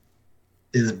next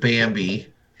is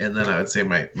Bambi, and then I would say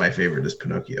my favorite is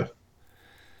Pinocchio.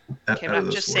 Okay, I'm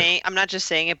not just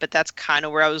saying it, but that's kind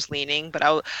of where I was leaning. But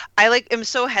I'm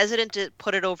so hesitant to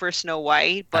put it over Snow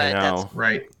White. But that's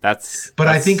right. But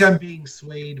I think I'm being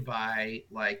swayed by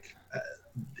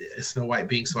Snow White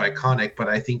being so iconic. But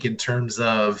I think in terms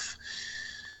of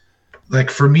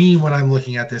for me, when I'm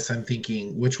looking at this, I'm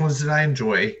thinking which ones did I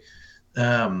enjoy?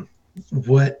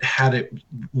 What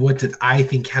did I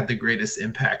think had the greatest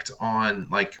impact on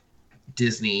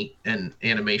Disney and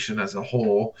animation as a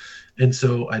whole? And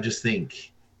so I just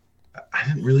think I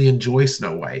didn't really enjoy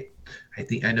Snow White.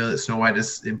 I know that Snow White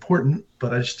is important,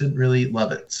 but I just didn't really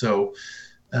love it. So,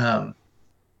 and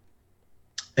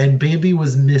Bambi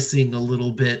was missing a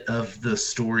little bit of the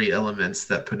story elements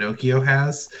that Pinocchio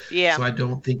has. Yeah. So I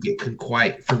don't think it can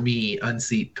quite, for me,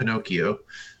 unseat Pinocchio.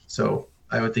 So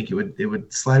I would think it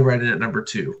would slide right in at number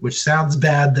 2, which sounds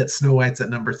bad that Snow White's at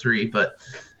number 3, but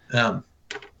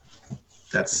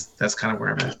that's kind of where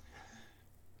I'm at.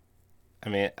 I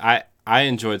mean, I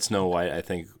enjoyed Snow White, I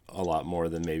think, a lot more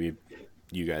than maybe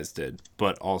you guys did.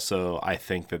 But also, I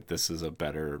think that this is a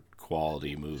better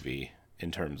quality movie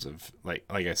in terms of, like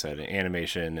I said,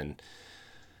 animation and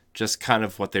just kind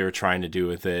of what they were trying to do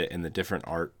with it and the different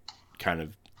art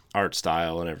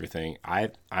style and everything.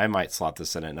 I might slot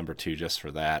this in at number 2 just for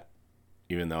that,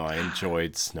 even though I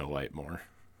enjoyed Snow White more.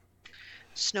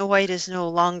 Snow White is no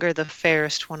longer the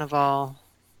fairest one of all.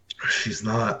 She's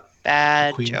not.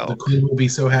 Bad joke. The queen will be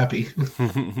so happy.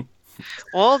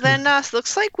 Well, then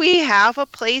looks like we have a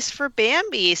place for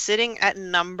Bambi sitting at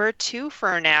number 2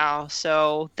 for now.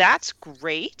 So that's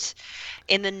great.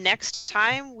 And the next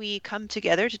time we come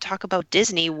together to talk about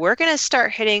Disney, we're going to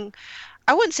start hitting,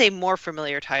 I wouldn't say more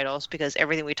familiar titles because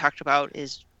everything we talked about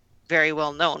is very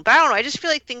well known. But I don't know. I just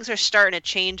feel like things are starting to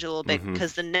change a little bit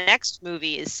because the next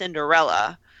movie is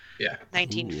Cinderella. Yeah.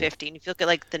 1950. And if you look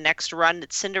at the next run,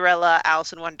 it's Cinderella,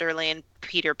 Alice in Wonderland,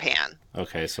 Peter Pan.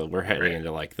 Okay, so we're heading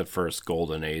into the first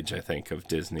golden age, I think, of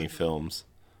Disney films.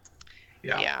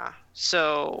 Yeah.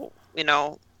 So, I don't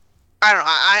know.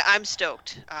 I'm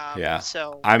stoked.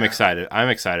 So I'm excited. I'm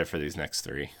excited for these next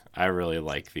 3. I really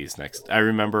like these next. I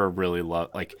remember really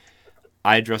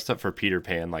I dressed up for Peter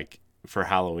Pan for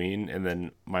Halloween, and then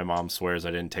my mom swears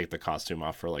I didn't take the costume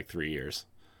off for 3 years.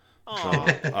 So,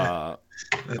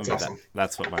 that's awesome.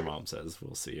 That's what my mom says.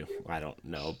 We'll see. I don't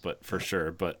know, but for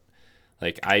sure. But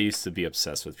I used to be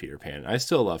obsessed with Peter Pan. I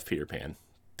still love Peter Pan.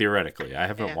 Theoretically, I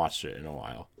haven't watched it in a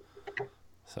while,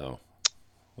 so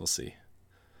we'll see.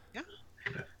 Yeah.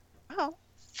 Well,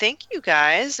 thank you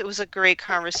guys. It was a great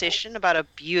conversation about a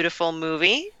beautiful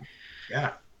movie.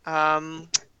 Yeah.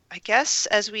 I guess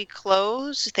as we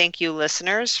close, thank you,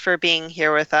 listeners, for being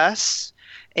here with us.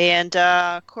 And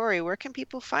Corey, where can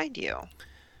people find you?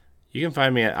 You can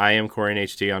find me at I am Corey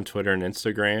HD on Twitter and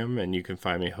Instagram, and you can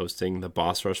find me hosting the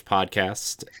Boss Rush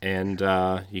podcast, and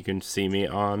you can see me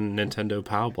on Nintendo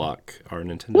Pow Block, our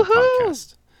Nintendo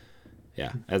podcast.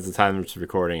 Yeah, as the time of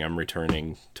recording, I'm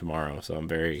returning tomorrow, so I'm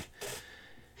very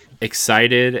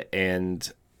excited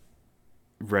and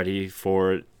ready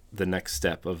for the next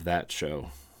step of that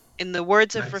show. In the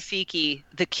words of Rafiki,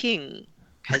 the king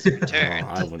has returned.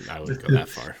 I wouldn't go that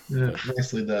far. Yeah,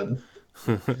 nicely done.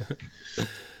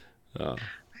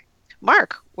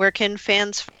 Mark, where can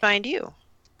fans find you?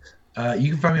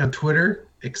 You can find me on Twitter.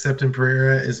 Acceptin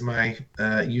Pereira is my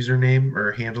username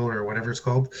or handle or whatever it's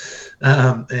called.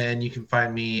 And you can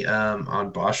find me on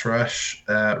Boss Rush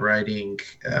writing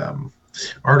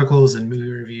articles and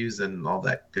movie reviews and all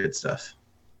that good stuff.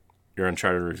 Your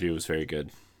Uncharted review was very good.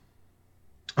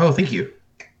 Oh, thank you.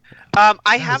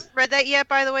 I haven't read that yet,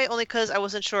 by the way, only because I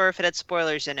wasn't sure if it had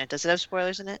spoilers in it. Does it have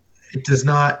spoilers in it? It does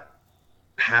not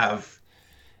have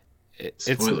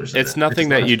spoilers. It's nothing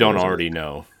that you don't already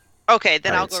know. Okay,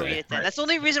 then I'll go read it then. Right. That's the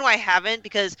only reason why I haven't,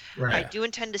 because I do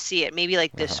intend to see it, maybe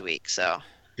this week. So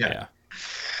yeah.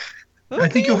 Okay. I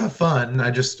think you'll have fun. I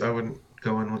wouldn't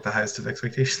go in with the highest of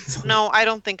expectations. No, I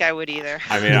don't think I would either.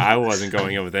 I mean, I wasn't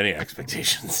going in with any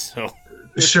expectations. So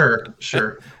sure.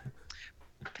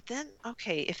 But then,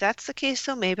 okay, if that's the case,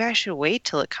 though, maybe I should wait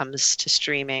till it comes to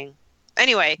streaming.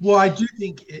 Anyway. Well, I do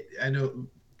think I know.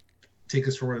 Take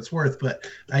this for what it's worth, but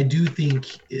I do think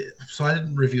so. I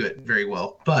didn't review it very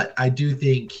well, but I do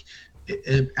think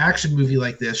an action movie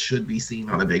like this should be seen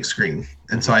on a big screen,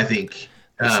 and so I think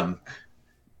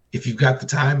if you've got the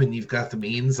time and you've got the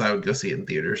means, I would go see it in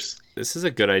theaters. This is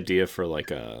a good idea for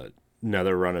like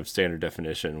another run of standard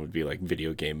definition would be like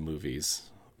video game movies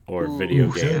or video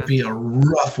That game. would be a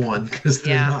rough one because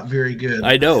they're not very good.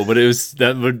 I know, but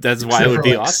that's why it would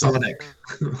be awesome. Sonic.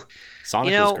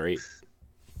 Sonic was great.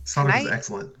 Sonic was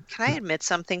excellent. Can I admit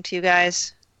something to you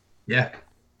guys? Yeah.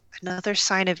 Another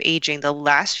sign of aging. The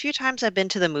last few times I've been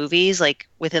to the movies, like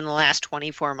within the last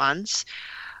 24 months,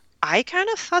 I kind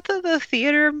of thought that the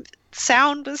theater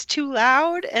sound was too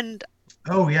loud. And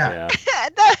oh, yeah.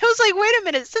 I was like, wait a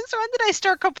minute. Since when did I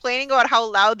start complaining about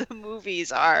how loud the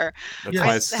movies are? That's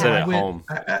why I sit at home.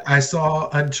 I saw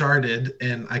Uncharted,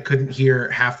 and I couldn't hear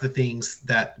half the things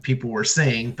that people were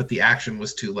saying, but the action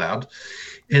was too loud.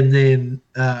 And then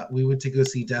we went to go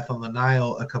see Death on the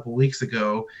Nile a couple weeks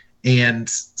ago, and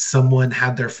someone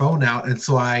had their phone out, and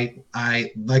so I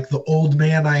like the old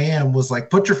man I am was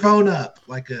like, put your phone up,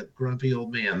 like a grumpy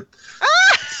old man.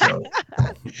 So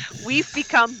we've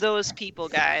become those people,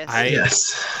 guys.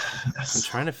 Yes. I'm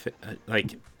trying to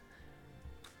like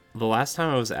the last time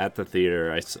I was at the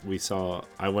theater,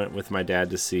 I went with my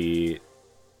dad to see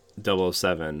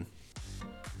 007.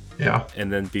 Yeah.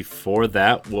 And then before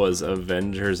that was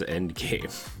Avengers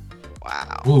Endgame.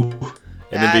 Wow. Ooh.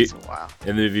 Wow.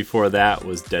 And then before that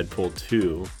was Deadpool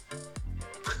 2.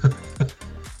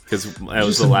 Because that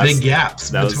was the last big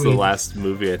gaps. That was the last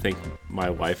movie I think my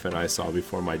wife and I saw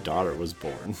before my daughter was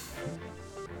born.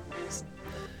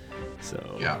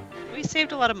 So yeah, we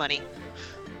saved a lot of money.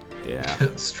 Yeah,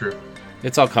 it's true.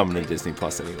 It's all coming to Disney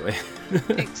Plus anyway.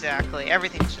 Exactly,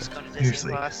 everything's just going to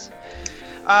Disney Plus.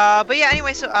 But yeah,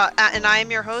 anyway, so and I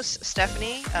am your host,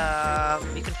 Stephanie.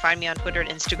 You can find me on Twitter and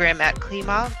Instagram at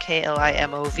Klimov,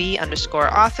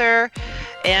 KLIMOV_author.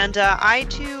 And I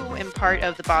too am part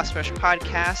of the Boss Rush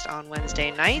podcast on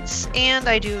Wednesday nights, and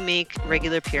I do make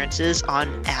regular appearances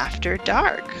on After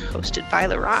Dark, hosted by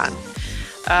LaRon.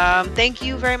 Thank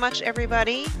you very much,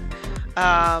 everybody.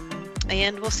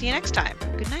 And we'll see you next time.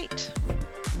 Good night.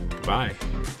 Bye.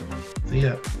 See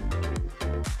ya.